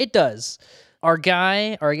here. It does. Our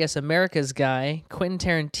guy, or I guess America's guy, Quentin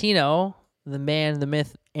Tarantino, the man, the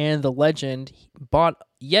myth, and the legend, bought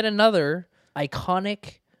yet another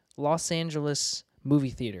iconic Los Angeles movie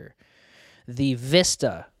theater, the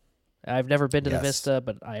Vista. I've never been to the Vista,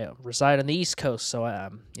 but I reside on the East Coast, so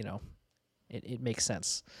it makes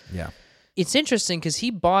sense. Yeah, it's interesting because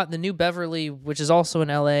he bought the New Beverly, which is also in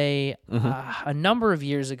LA, a number of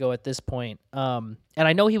years ago at this point. And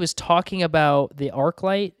I know he was talking about the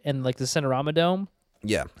ArcLight and like the Cinerama Dome.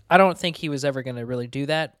 Yeah, I don't think he was ever going to really do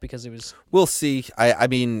that because it was. We'll see. I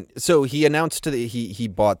mean, so he announced he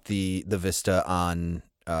bought the Vista on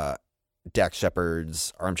Dax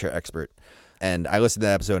Shepard's Armchair Expert. And I listened to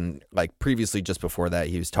that episode, and like previously, just before that,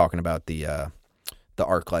 he was talking about the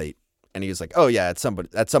ArcLight, and he was like, "Oh yeah, at some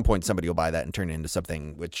point, somebody will buy that and turn it into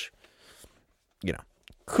something which, you know,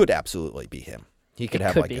 could absolutely be him. He could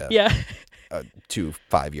have like a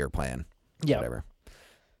 2-5 year plan, whatever."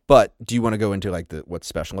 But do you want to go into like what's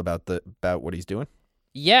special about what he's doing?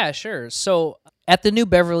 Yeah, sure. So at the New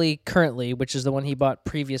Beverly currently, which is the one he bought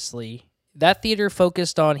previously, that theater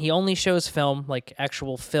focused on, he only shows film, like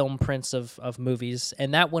actual film prints of movies,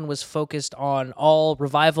 and that one was focused on all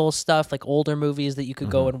revival stuff, like older movies that you could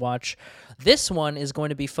go and watch. This one is going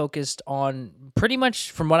to be focused on, pretty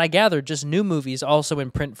much from what I gathered, just new movies, also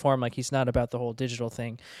in print form, like he's not about the whole digital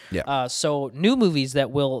thing. Yeah. So new movies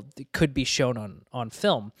that could be shown on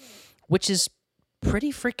film, which is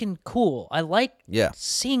pretty freaking cool. I like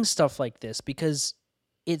seeing stuff like this because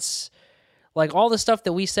it's... like all the stuff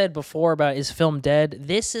that we said before about is film dead,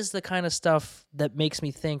 this is the kind of stuff that makes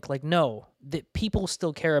me think like, no, that people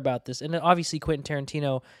still care about this. And obviously Quentin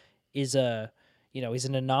Tarantino is he's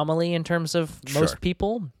an anomaly in terms of most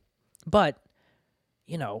people. But,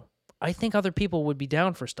 I think other people would be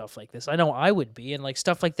down for stuff like this. I know I would be. And like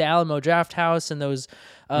stuff like the Alamo Drafthouse and those,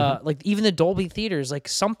 like even the Dolby theaters, like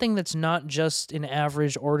something that's not just an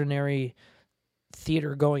average, ordinary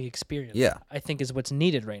theater going experience. Yeah. I think is what's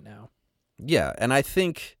needed right now. Yeah, and I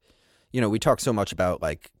think, we talk so much about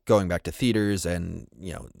like going back to theaters and,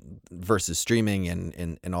 versus streaming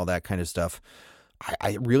and all that kind of stuff.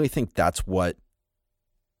 I really think that's what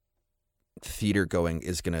theater going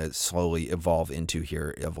is going to slowly evolve into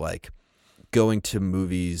here, of like going to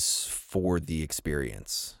movies for the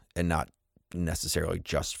experience and not necessarily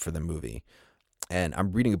just for the movie. And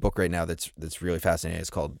I'm reading a book right now that's really fascinating. It's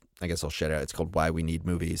called, I guess I'll shout out, it's called Why We Need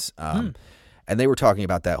Movies. And they were talking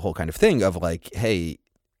about that whole kind of thing of like, hey,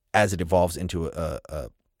 as it evolves into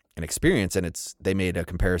an experience, and they made a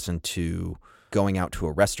comparison to going out to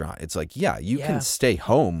a restaurant. It's like, you can stay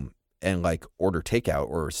home and like order takeout,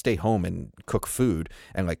 or stay home and cook food.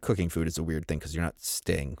 And like cooking food is a weird thing because you're not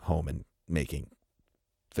staying home and making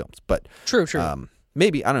films. But true.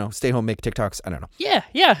 Maybe, I don't know, stay home, make TikToks. I don't know.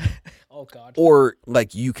 Yeah. Oh God. Or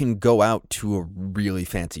like you can go out to a really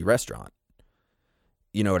fancy restaurant.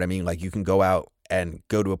 You know what I mean? Like you can go out and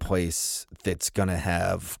go to a place that's going to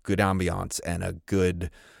have good ambiance and a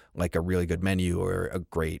really good menu or a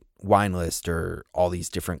great wine list or all these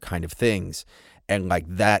different kind of things. And like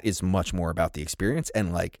that is much more about the experience.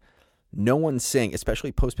 And like no one's saying,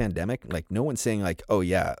 especially post-pandemic, like no one's saying like, oh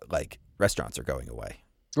yeah, like restaurants are going away.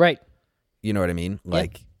 Right. You know what I mean?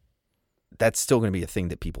 Like that's still going to be a thing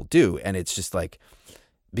that people do. And it's just like,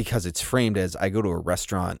 because it's framed as I go to a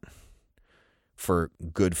restaurant for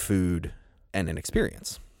good food and an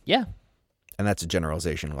experience. Yeah. And that's a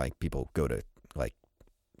generalization. Like people go to like,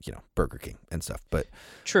 Burger King and stuff, but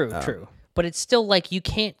true. But it's still like, you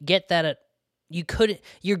can't get that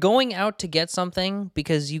you're going out to get something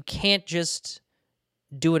because you can't just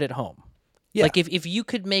do it at home. Yeah. Like if you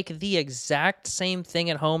could make the exact same thing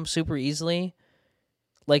at home super easily,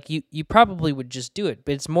 like you probably would just do it.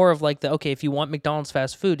 But it's more of like if you want McDonald's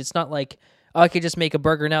fast food, it's not like, I could just make a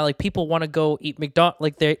burger now. Like people want to go eat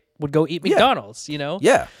like they would go eat McDonald's,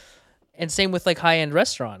 Yeah. And same with like high-end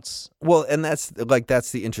restaurants. Well, and that's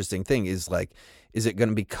the interesting thing is like, is it going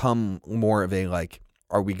to become more of a like,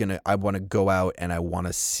 I want to go out and I want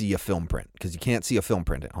to see a film print, because you can't see a film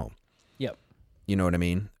print at home. Yep. You know what I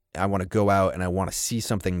mean? I want to go out and I want to see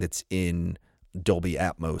something that's in Dolby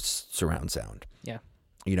Atmos surround sound. Yeah.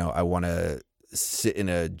 I want to sit in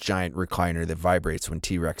a giant recliner that vibrates when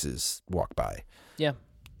T-Rexes walk by. Yeah.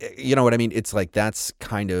 You know what I mean? It's like that's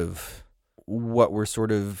kind of what we're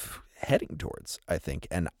sort of heading towards, I think.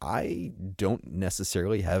 And I don't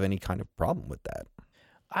necessarily have any kind of problem with that.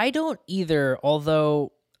 I don't either,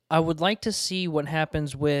 although I would like to see what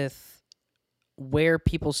happens with where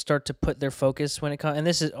people start to put their focus when it comes, and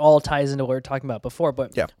this all ties into what we were talking about before,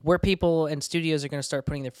 but where people and studios are going to start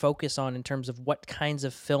putting their focus on in terms of what kinds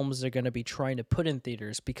of films they're going to be trying to put in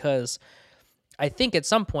theaters, because I think at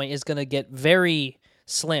some point it's going to get very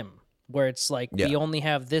slim, where it's like we only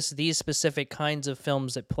have these specific kinds of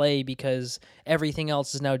films that play because everything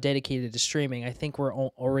else is now dedicated to streaming. I think we're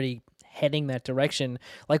already heading that direction.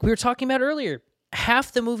 Like we were talking about earlier,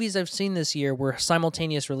 half the movies I've seen this year were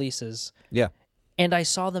simultaneous releases. Yeah. And I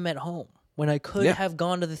saw them at home when I could have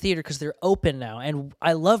gone to the theater because they're open now. And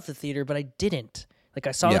I love the theater, but I didn't. Like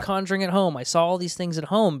I saw The Conjuring at home. I saw all these things at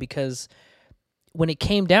home because when it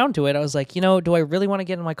came down to it, I was like, do I really want to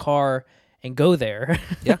get in my car and go there?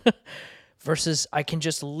 Yeah. Versus I can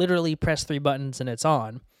just literally press 3 buttons and it's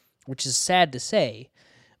on, which is sad to say.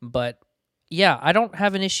 But yeah, I don't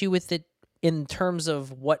have an issue with it in terms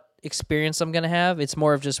of what experience I'm going to have. It's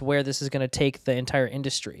more of just where this is going to take the entire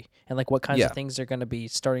industry and like what kinds of things are going to be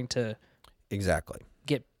starting to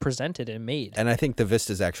get presented and made. And I think The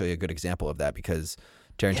Vista is actually a good example of that, because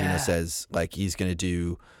Tarantino says like he's going to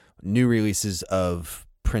do new releases of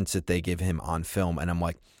prints that they give him on film. And I'm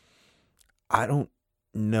like, I don't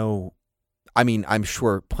know. I mean, I'm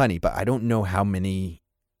sure plenty, but I don't know how many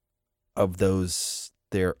of those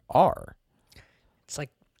there are.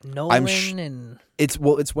 Nolan and it's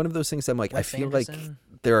one of those things. I'm like, Wes I feel like Anderson.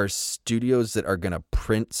 there are studios that are gonna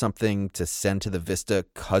print something to send to the Vista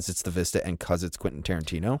because it's the Vista and because it's Quentin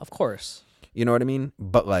Tarantino. Of course. You know what I mean?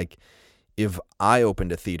 But like, if I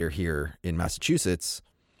opened a theater here in Massachusetts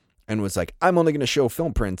and was like, I'm only gonna show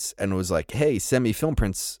film prints, and was like, hey, send me film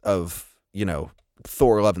prints of, you know,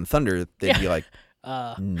 Thor: Love and Thunder, they'd be like,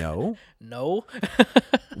 no.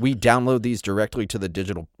 We download these directly to the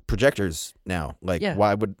digital projectors now. Like,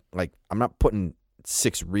 why would, like, I'm not putting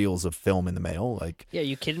 6 reels of film in the mail. Like, yeah,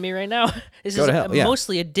 you kidding me right now? This go is to hell, yeah.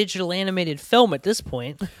 mostly a digital animated film at this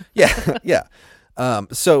point. Yeah, yeah.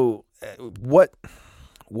 So what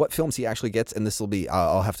films he actually gets, and this will be,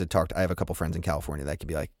 I'll have to talk to, I have a couple friends in California that could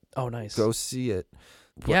be like, oh, nice. Go see it.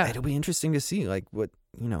 Yeah. It'll be interesting to see, like, what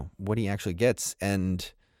he actually gets,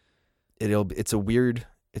 and it's a weird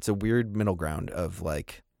middle ground of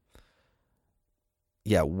like,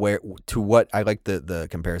 yeah, where to what, I like the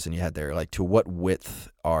comparison you had there, like to what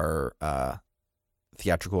width are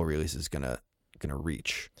theatrical releases gonna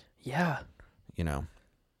reach. Yeah. You know.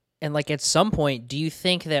 And like at some point, do you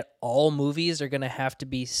think that all movies are gonna have to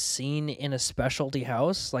be seen in a specialty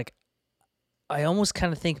house? Like, I almost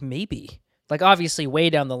kind of think maybe. Like, obviously, way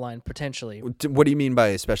down the line, potentially. What do you mean by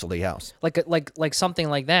a specialty house? Like something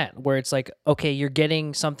like that, where it's like, okay, you're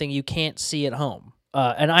getting something you can't see at home.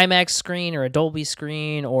 An IMAX screen or a Dolby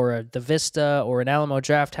screen or the Vista or an Alamo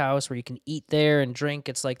Draft House where you can eat there and drink.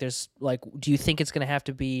 It's like there's like, do you think it's going to have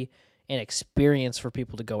to be an experience for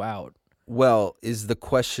people to go out? Well, is the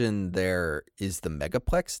question there, is the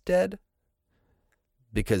Megaplex dead?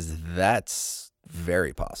 Because that's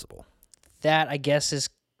very possible. That, I guess, is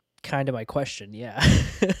kind of my question, yeah.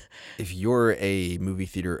 If you're a movie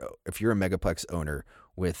theater, if you're a Megaplex owner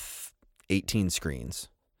with 18 screens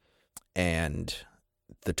and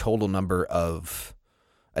the total number of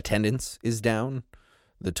attendance is down,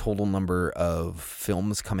 the total number of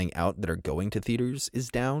films coming out that are going to theaters is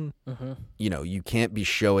down, you know, you can't be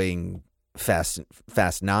showing Fast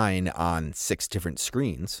 9 on 6 different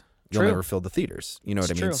screens. You'll never fill the theaters. You know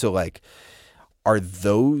what I mean? True. So like, are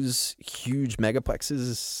those huge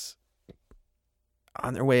megaplexes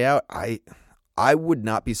on their way out? I would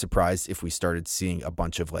not be surprised if we started seeing a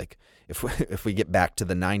bunch of like, if we get back to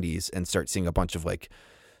the 90s and start seeing a bunch of like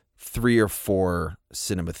 3 or 4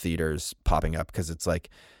 cinema theaters popping up, because it's like,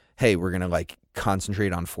 hey, we're gonna like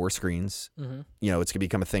concentrate on 4 screens. You know, it's gonna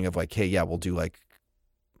become a thing of like, hey, yeah, we'll do like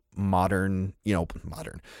modern.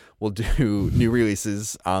 We'll do new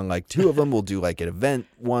releases on like 2 of them. We'll do like an event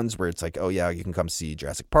ones where it's like, oh yeah, you can come see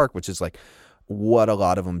Jurassic Park, which is like what a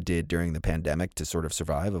lot of them did during the pandemic to sort of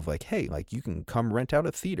survive, of like, hey, like you can come rent out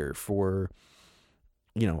a theater for,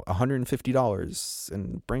 you know, $150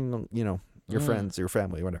 and bring, you know, your friends, your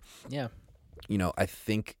family, whatever. Yeah. You know, I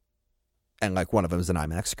think, and like one of them is an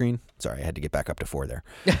IMAX screen. Sorry, I had to get back up to 4 there.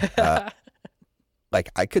 Like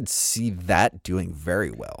I could see that doing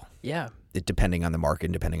very well. Yeah. Depending on the market,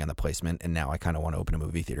 depending on the placement. And now I kind of want to open a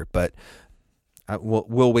movie theater, but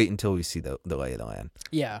we'll wait until we see the lay of the land.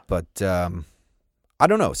 Yeah. But I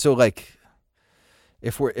don't know. So like,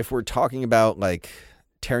 if we're talking about like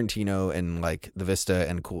Tarantino and like the Vista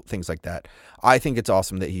and cool things like that, I think it's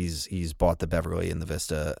awesome that he's bought the Beverly and the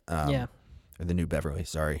Vista. Or the new Beverly.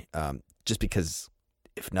 Sorry. Just because,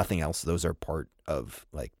 if nothing else, those are part of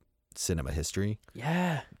like cinema history.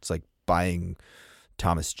 Yeah. It's like buying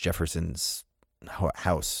Thomas Jefferson's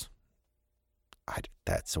house.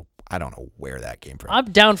 I don't know where that came from. I'm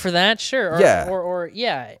down for that, sure. Or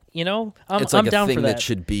yeah, you know, it's like I'm down a thing for that. That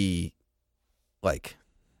should be like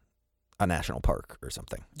a national park or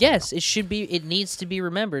something. Yes, it should be. It needs to be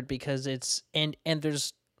remembered because it's and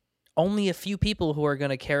there's only a few people who are going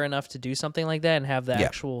to care enough to do something like that and have the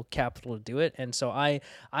actual capital to do it. And so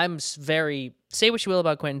I'm very, say what you will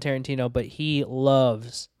about Quentin Tarantino, but he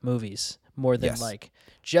loves movies more than like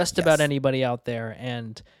just about anybody out there.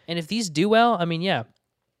 And if these do well, I mean, yeah,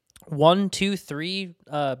 1, 2, 3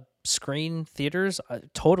 screen theaters,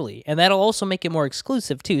 totally. And that'll also make it more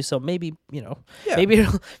exclusive too. So maybe, you know, maybe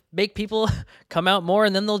it'll make people come out more,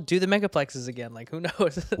 and then they'll do the megaplexes again. Like, who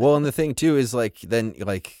knows? Well, and the thing too is like, then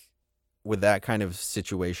like with that kind of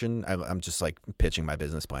situation, I'm just like pitching my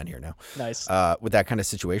business plan here now. Nice. With that kind of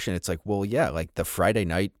situation, it's like, well, yeah, like the Friday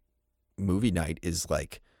night movie night is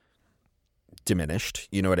like diminished.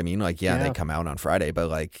 You know what I mean? Like, yeah, they come out on Friday,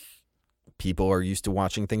 but like people are used to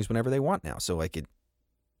watching things whenever they want now. So like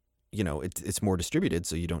it's more distributed,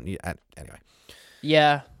 so you don't need anyway.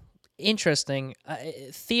 Yeah, interesting.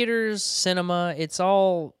 Theaters, cinema, it's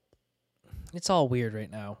all weird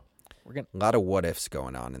right now. A lot of what ifs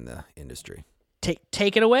going on in the industry.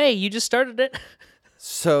 Take it away. You just started it.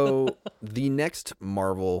 So the next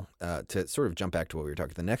Marvel, to sort of jump back to what we were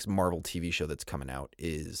talking, the next Marvel TV show that's coming out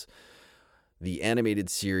is the animated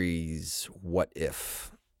series What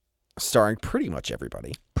If, starring pretty much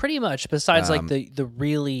everybody. Pretty much, besides like the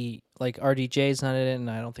really like RDJ's not in it, and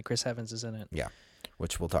I don't think Chris Evans is in it. Yeah,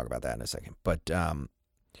 which we'll talk about that in a second. But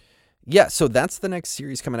yeah, so that's the next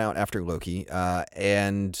series coming out after Loki,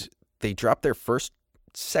 and they dropped their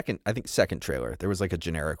second trailer. There was like a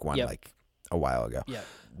generic one like a while ago. Yeah,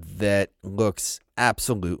 that looks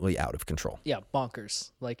absolutely out of control. Yeah,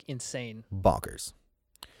 bonkers, like insane. Bonkers.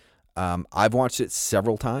 I've watched it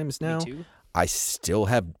several times now. Me too. I still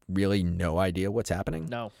have really no idea what's happening.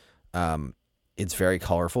 No. It's very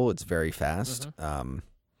colorful. It's very fast. Mm-hmm.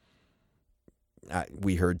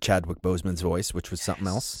 We heard Chadwick Boseman's voice, which was something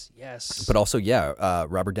else. Yes. But also,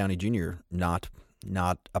 Robert Downey Jr. not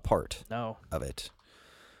a part of it,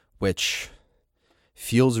 which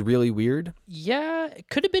feels really weird. Yeah, it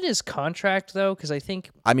could have been his contract though, because I think.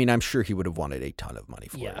 I mean, I'm sure he would have wanted a ton of money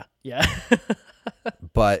for it. Yeah.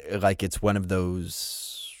 But like, it's one of those.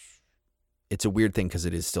 It's a weird thing because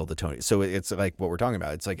it is still the Tony. So it's like what we're talking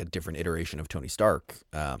about. It's like a different iteration of Tony Stark.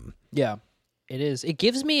 Yeah, it is. It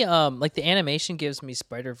gives me like the animation gives me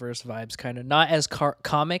Spider-Verse vibes, kind of not as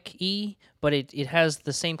comic-y, but it has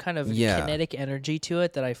the same kind of kinetic energy to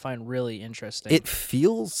it that I find really interesting. It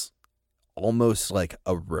feels almost like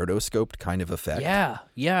a rotoscoped kind of effect.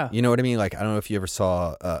 Yeah. You know what I mean? Like, I don't know if you ever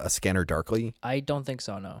saw a Scanner Darkly. I don't think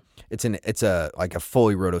so. No. It's a like a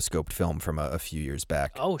fully rotoscoped film from a few years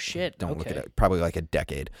back. Oh shit! Don't look at it. Probably like a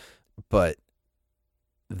decade, but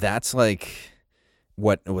that's like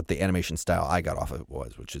what the animation style I got off of it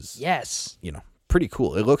was, which is pretty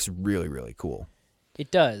cool. It looks really, really cool. It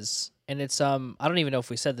does, and it's I don't even know if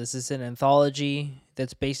we said this. It's an anthology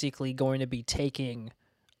that's basically going to be taking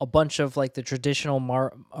a bunch of like the traditional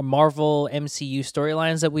Marvel MCU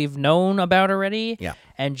storylines that we've known about already,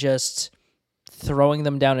 and just throwing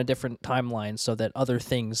them down a different timeline so that other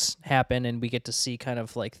things happen, and we get to see kind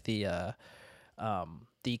of like the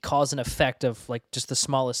cause and effect of like just the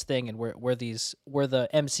smallest thing, and where the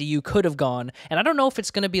MCU could have gone. And I don't know if it's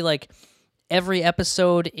going to be like every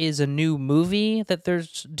episode is a new movie that they're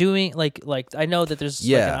doing. Like I know that there's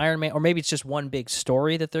like an Iron Man, or maybe it's just one big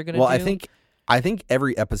story that they're going to do. Well, I think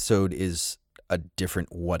every episode is a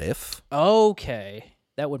different what if. Okay,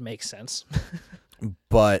 that would make sense.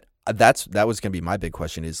 But that was going to be my big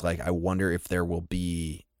question, is like, I wonder if there will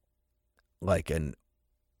be like an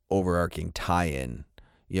overarching tie-in,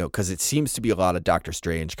 because it seems to be a lot of Doctor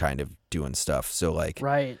Strange kind of doing stuff. So like,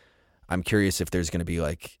 right. I'm curious if there's going to be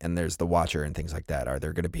like, and there's the Watcher and things like that. Are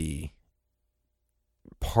there going to be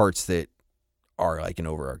parts that are like an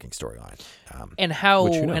overarching storyline? And how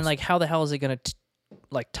the hell is it going to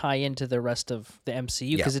like tie into the rest of the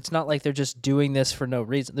MCU? Because it's not like they're just doing this for no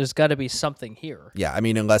reason. There's got to be something here. Yeah, I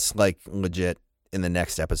mean, unless like legit in the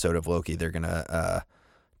next episode of Loki, they're going to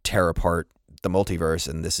tear apart the multiverse,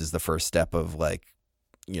 and this is the first step of like,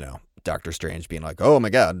 Doctor Strange being like, oh my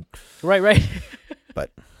God. Right.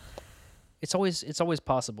 But it's always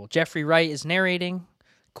possible. Jeffrey Wright is narrating.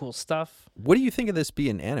 Cool stuff. What do you think of this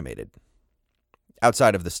being animated?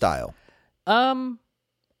 Outside of the style?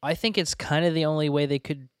 I think it's kind of the only way they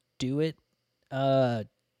could do it. I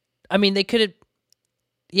mean, they could have.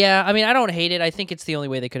 Yeah, I mean, I don't hate it. I think it's the only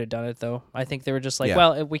way they could have done it, though. I think they were just like,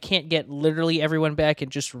 well, we can't get literally everyone back and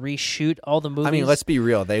just reshoot all the movies. I mean, let's be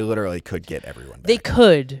real. They literally could get everyone back. They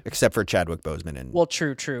could. Except for Chadwick Boseman and... Well,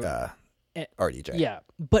 true. RDJ. Yeah,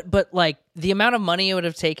 but like, the amount of money it would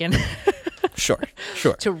have taken... Sure.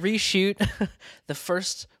 To reshoot the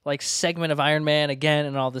first like segment of Iron Man again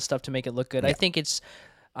and all this stuff to make it look good. Yeah. I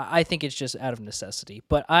think it's just out of necessity.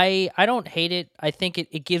 But I don't hate it. I think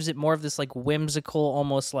it gives it more of this like whimsical,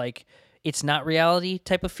 almost like it's not reality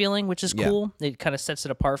type of feeling, which is cool. It kind of sets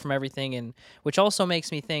it apart from everything, and which also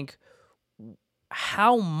makes me think,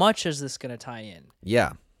 how much is this going to tie in?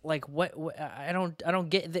 Yeah. Like what I don't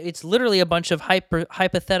get. It's literally a bunch of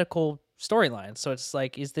hypothetical storylines. So it's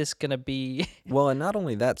like, is this going to be... Well, and not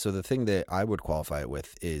only that, so the thing that I would qualify it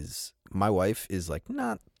with is my wife is like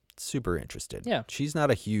not super interested. Yeah. She's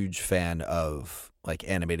not a huge fan of like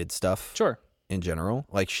animated stuff. Sure. In general.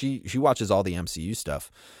 Like she watches all the MCU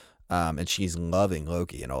stuff, and she's loving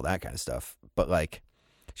Loki and all that kind of stuff. But like,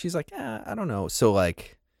 she's like, I don't know. So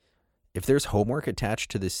like, if there's homework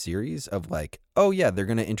attached to this series of like, oh yeah, they're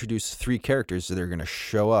going to introduce 3 characters that are going to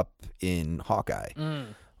show up in Hawkeye.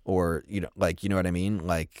 Or, like, you know what I mean?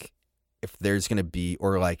 Like, if there's going to be,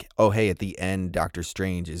 or like, oh, hey, at the end, Doctor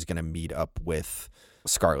Strange is going to meet up with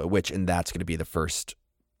Scarlet Witch, and that's going to be the first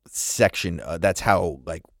section. That's how,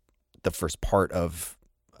 like, the first part of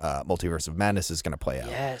Multiverse of Madness is going to play out.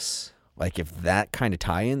 Yes. Like, if that kind of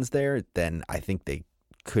tie-in's there, then I think they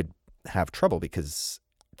could have trouble because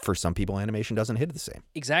for some people, animation doesn't hit the same.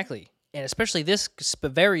 Exactly. And especially this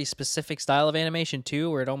very specific style of animation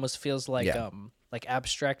too, where it almost feels like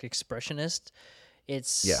abstract expressionist.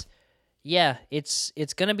 It's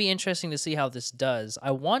it's going to be interesting to see how this does.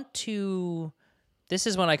 This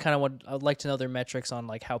is when I I'd like to know their metrics on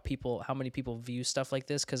like how many people view stuff like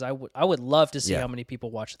this, because I would love to see how many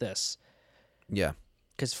people watch this. Yeah.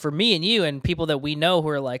 Because for me and you and people that we know who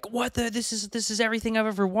are like, this is everything I've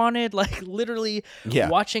ever wanted. Like literally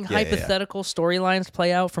watching hypothetical storylines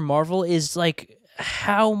play out from Marvel is like,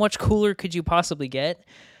 how much cooler could you possibly get?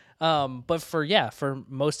 But for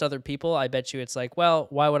most other people, I bet you it's like, well,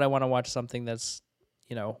 why would I want to watch something that's,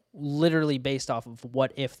 literally based off of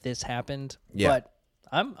what if this happened? Yeah. But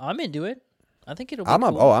I'm into it. I think it'll be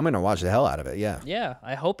cool. I'm going to watch the hell out of it. Yeah. Yeah.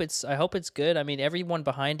 I hope it's good. I mean, everyone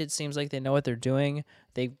behind it seems like they know what they're doing.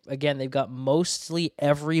 They've got mostly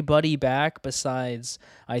everybody back besides,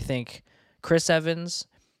 I think, Chris Evans.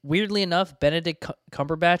 Weirdly enough, Benedict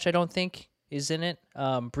Cumberbatch, I don't think, is in it.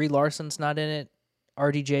 Brie Larson's not in it.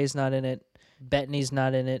 RDJ's not in it. Bettany's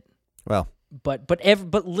not in it. Well, but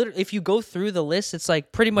literally, if you go through the list, it's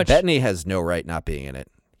like pretty much Bettany has no right not being in it.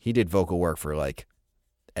 He did vocal work for like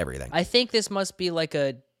everything. I think this must be like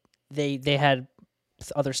they had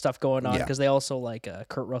other stuff going on because they also like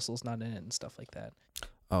Kurt Russell's not in it and stuff like that.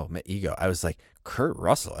 Oh, my ego! I was like Kurt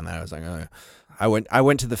Russell, and then I was like, oh. I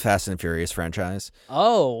went to the Fast and Furious franchise.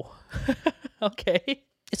 Oh, okay.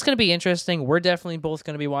 It's going to be interesting. We're definitely both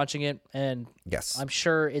going to be watching it, and yes, I'm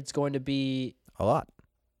sure it's going to be a lot.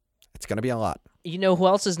 It's going to be a lot. You know who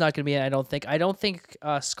else is not going to be in it? I don't think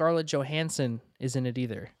Scarlett Johansson is in it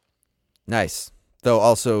either. Nice. Though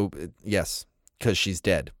also, yes, because she's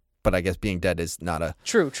dead. But I guess being dead is not a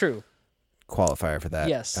true qualifier for that.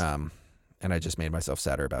 Yes. And I just made myself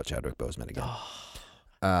sadder about Chadwick Boseman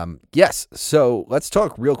again. Yes. So let's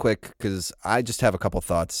talk real quick because I just have a couple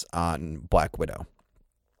thoughts on Black Widow,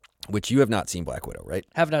 which you have not seen Black Widow, right?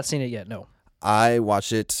 Have not seen it yet. No. I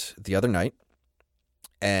watched it the other night,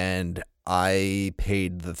 and I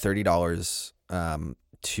paid the $30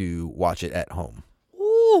 to watch it at home.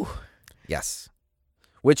 Ooh. Yes.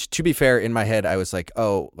 Which, to be fair, in my head, I was like,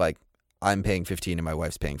 oh, like, I'm paying $15 and my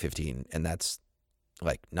wife's paying $15, and that's,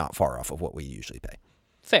 like, not far off of what we usually pay.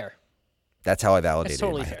 Fair. That's how I validated it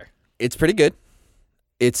in my head. Fair. It's pretty good.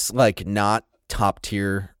 It's, like, not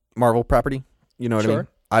top-tier Marvel property. You know what I mean?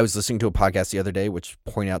 I was listening to a podcast the other day, which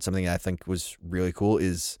pointed out something that I think was really cool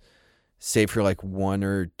is, save for, like, one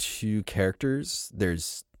or two characters,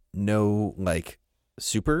 there's no, like,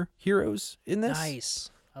 superheroes in this.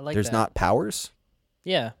 Nice. I like There's that. not powers.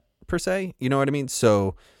 Yeah. Per se, you know what I mean?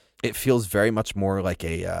 So it feels very much more like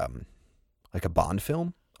a Bond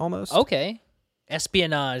film almost. Okay.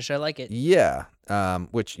 Espionage. I like it. Yeah.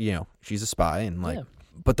 Which, she's a spy and like,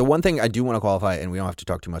 but the one thing I do want to qualify, and we don't have to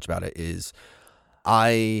talk too much about it, is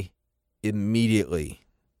I immediately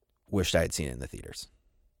wished I had seen it in the theaters.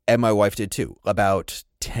 And my wife did too. About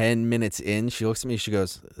 10 minutes in, she looks at me, she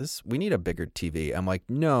goes, we need a bigger TV. I'm like,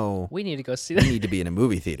 no. We need to go see that. We need to be in a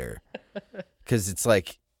movie theater. Because it's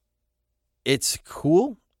like, it's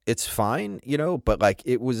cool, it's fine, but like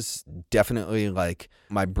it was definitely like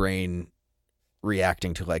my brain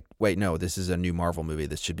reacting to like, wait, no, this is a new Marvel movie.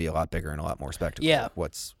 This should be a lot bigger and a lot more spectacle. Yeah.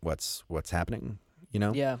 What's happening,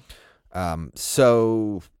 Yeah.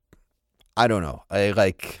 So I don't know.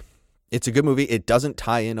 It's a good movie. It doesn't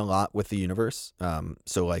tie in a lot with the universe.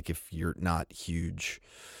 So like if you're not huge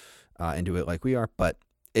into it like we are, but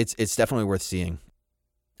it's definitely worth seeing.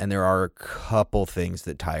 And there are a couple things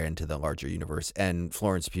that tie into the larger universe. And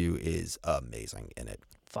Florence Pugh is amazing in it.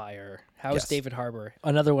 Fire. How's David Harbour?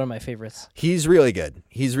 Another one of my favorites. He's really good.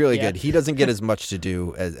 He's really good. He doesn't get as much to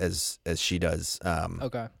do as she does.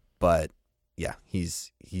 Okay. But yeah,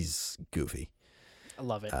 he's goofy. I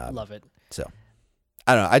love it. Love it. So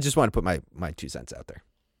I don't know. I just want to put my 2 cents out there.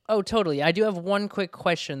 Oh, totally. I do have one quick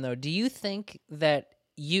question though. Do you think that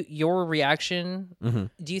your reaction,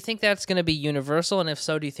 do you think that's going to be universal? And if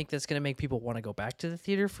so, do you think that's going to make people want to go back to the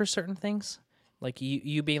theater for certain things? Like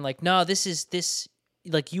you being like, no, this,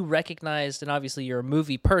 like you recognized, and obviously you're a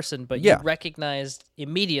movie person, but you recognized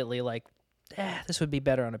immediately like, this would be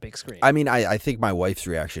better on a big screen. I mean, I think my wife's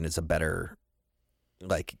reaction is a better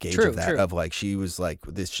like gauge of that. Of like, she was like,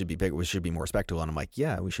 this should be big, we should be more spectacle. And I'm like,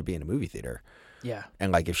 yeah, we should be in a movie theater. Yeah.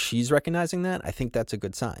 And like if she's recognizing that, I think that's a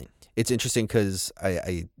good sign. It's interesting because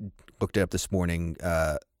I looked it up this morning.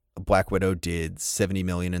 Black Widow did $70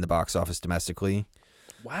 million in the box office domestically.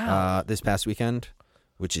 Wow. This past weekend,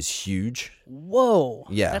 which is huge. Whoa.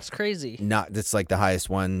 Yeah. That's crazy. That's like the highest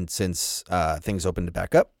one since things opened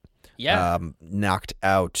back up. Yeah. Knocked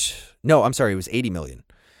out. No, I'm sorry. It was 80 million.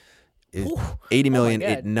 80 million.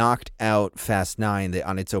 It knocked out Fast 9 that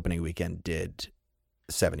on its opening weekend did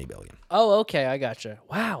 70 million. Oh, okay. I gotcha.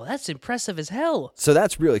 Wow. That's impressive as hell. So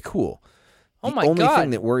that's really cool. Oh my God. The only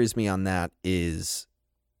thing God. that worries me on that is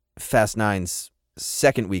Fast 9's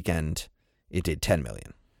second weekend, it did 10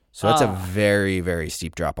 million. So that's a very, very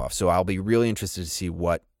steep drop off. So I'll be really interested to see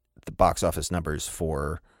what the box office numbers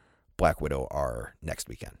for Black Widow are next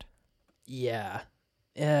weekend. Yeah.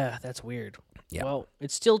 Yeah, that's weird. Yeah. Well,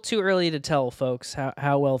 it's still too early to tell, folks,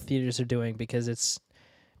 how well theaters are doing, because it's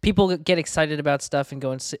people get excited about stuff and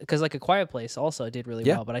go and see, because like A Quiet Place also did really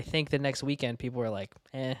well, but I think the next weekend people are like,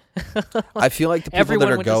 eh. I feel like the people Everyone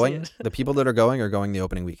that are went to see going, it. the people that are going the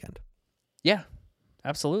opening weekend. Yeah,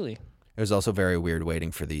 absolutely. It was also very weird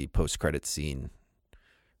waiting for the post-credit scene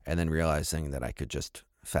and then realizing that I could just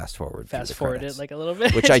fast forward it like a little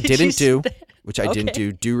bit. Which I didn't do.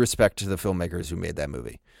 Okay. Due respect to the filmmakers who made that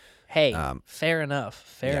movie. Hey, fair enough.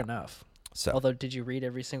 Fair enough. So, although, did you read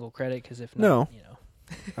every single credit? Because if No. not, you know.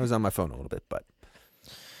 I was on my phone a little bit, but.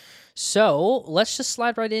 So let's just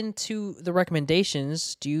slide right into the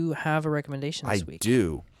recommendations. Do you have a recommendation this week? I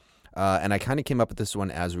do. And I kind of came up with this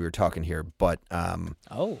one as we were talking here, but.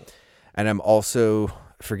 And I'm also,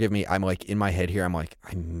 forgive me, I'm like in my head here, I'm like,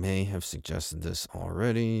 I may have suggested this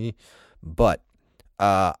already, but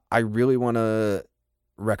I really want to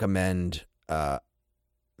recommend The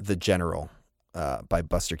General by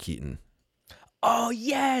Buster Keaton. Oh,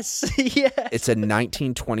 yes. Yes. It's a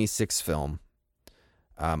 1926 film.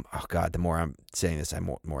 Oh, God, the more I'm saying this, the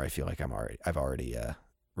more I feel like I've already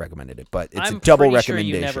recommended it, but it's a double recommendation. Sure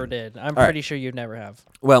you never did. I'm All pretty right. sure you never have.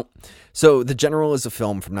 Well, so The General is a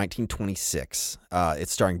film from 1926.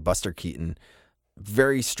 It's starring Buster Keaton.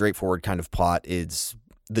 Very straightforward kind of plot.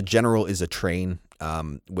 The General is a train,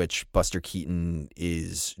 which Buster Keaton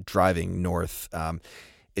is driving north.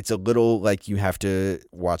 It's a little like you have to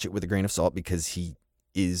watch it with a grain of salt because he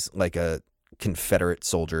is like a Confederate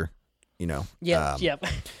soldier, you know. Yeah. Yep.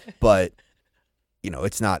 But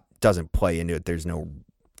it's not, doesn't play into it. There's no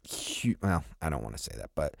well, I don't want to say that,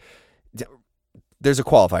 but there's a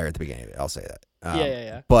qualifier at the beginning of it. I'll say that.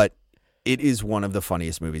 Yeah. But it is one of the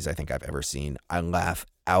funniest movies I think I've ever seen. I laugh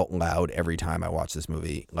out loud every time I watch this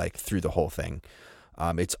movie, like through the whole thing.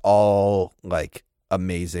 It's all like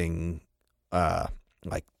amazing,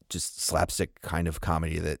 like just slapstick kind of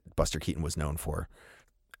comedy that Buster Keaton was known for.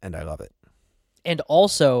 And I love it. And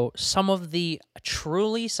also some of the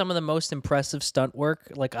most impressive stunt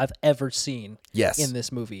work like I've ever seen. Yes. In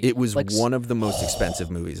this movie. It was like, one of the most expensive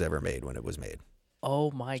movies ever made when it was made. Oh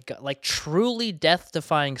my God. Like truly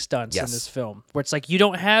death-defying stunts Yes. in this film. Where it's like you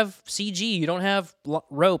don't have CG, you don't have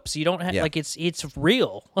ropes, you don't have like it's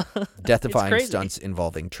real. Death-defying stunts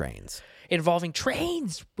involving trains. Involving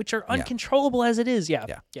trains, which are uncontrollable as it is. Yeah.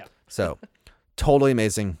 So, totally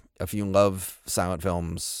amazing. If you love silent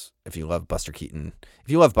films, if you love Buster Keaton,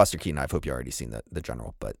 I hope you already seen The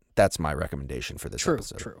General, but that's my recommendation for this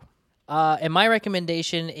episode. True. And my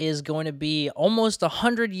recommendation is going to be almost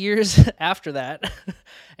 100 years after that,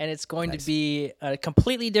 and it's going to be a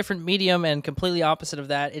completely different medium and completely opposite of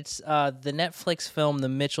that. It's the Netflix film The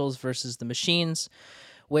Mitchells versus the Machines,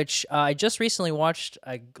 which I just recently watched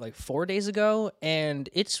like 4 days ago, and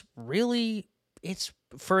it's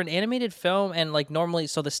for an animated film, and like normally,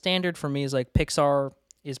 so the standard for me is like Pixar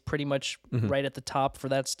is pretty much right at the top for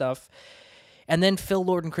that stuff. And then Phil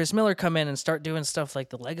Lord and Chris Miller come in and start doing stuff like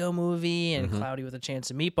the Lego Movie and Cloudy with a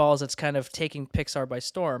Chance of Meatballs. That's kind of taking Pixar by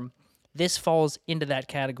storm. This falls into that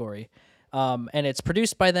category. And it's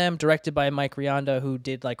produced by them, directed by Mike Rianda, who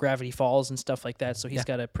did like Gravity Falls and stuff like that. So he's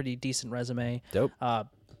got a pretty decent resume. Dope.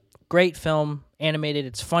 Great film, animated.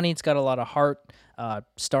 It's funny. It's got a lot of heart.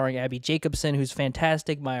 Starring Abby Jacobson, who's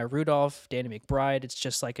fantastic. Maya Rudolph, Danny McBride. It's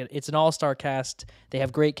just like it's an all-star cast. They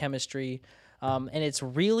have great chemistry. And it's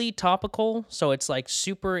really topical, so it's like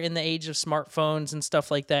super in the age of smartphones and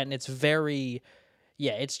stuff like that, and it's very,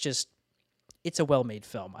 it's a well-made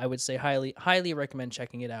film. I would say highly recommend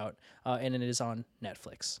checking it out, and it is on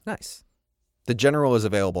Netflix. Nice. The General is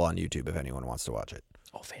available on YouTube if anyone wants to watch it.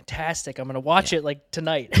 Oh, fantastic. I'm going to watch it like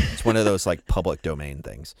tonight. It's one of those like public domain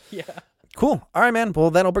things. Yeah. Cool. All right, man.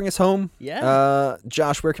 Well, that'll bring us home. Yeah.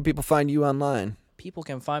 Josh, where can people find you online? People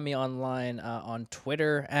can find me online on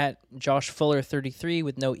Twitter at JoshFuller33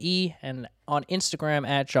 with no E, and on Instagram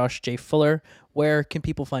at JoshJFuller. Where can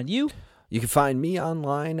people find you? You can find me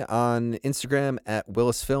online on Instagram at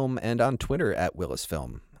WillisFilm and on Twitter at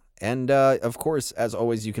WillisFilm. And, of course, as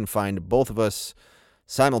always, you can find both of us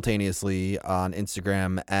simultaneously on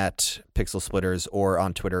Instagram at Pixel Splitters or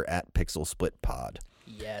on Twitter at Pixel Split Pod.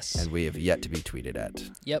 Yes. And we have yet to be tweeted at.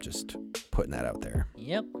 Yep. Just putting that out there.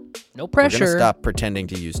 Yep. No pressure. We're going to stop pretending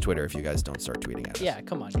to use Twitter if you guys don't start tweeting at us. Yeah,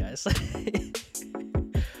 come on, guys.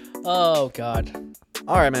 Oh, God.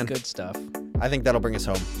 All right, man. Good stuff. I think that'll bring us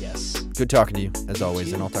home. Yes. Good talking to you, as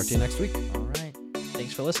always, and I'll talk to you next week. All right.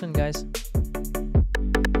 Thanks for listening, guys.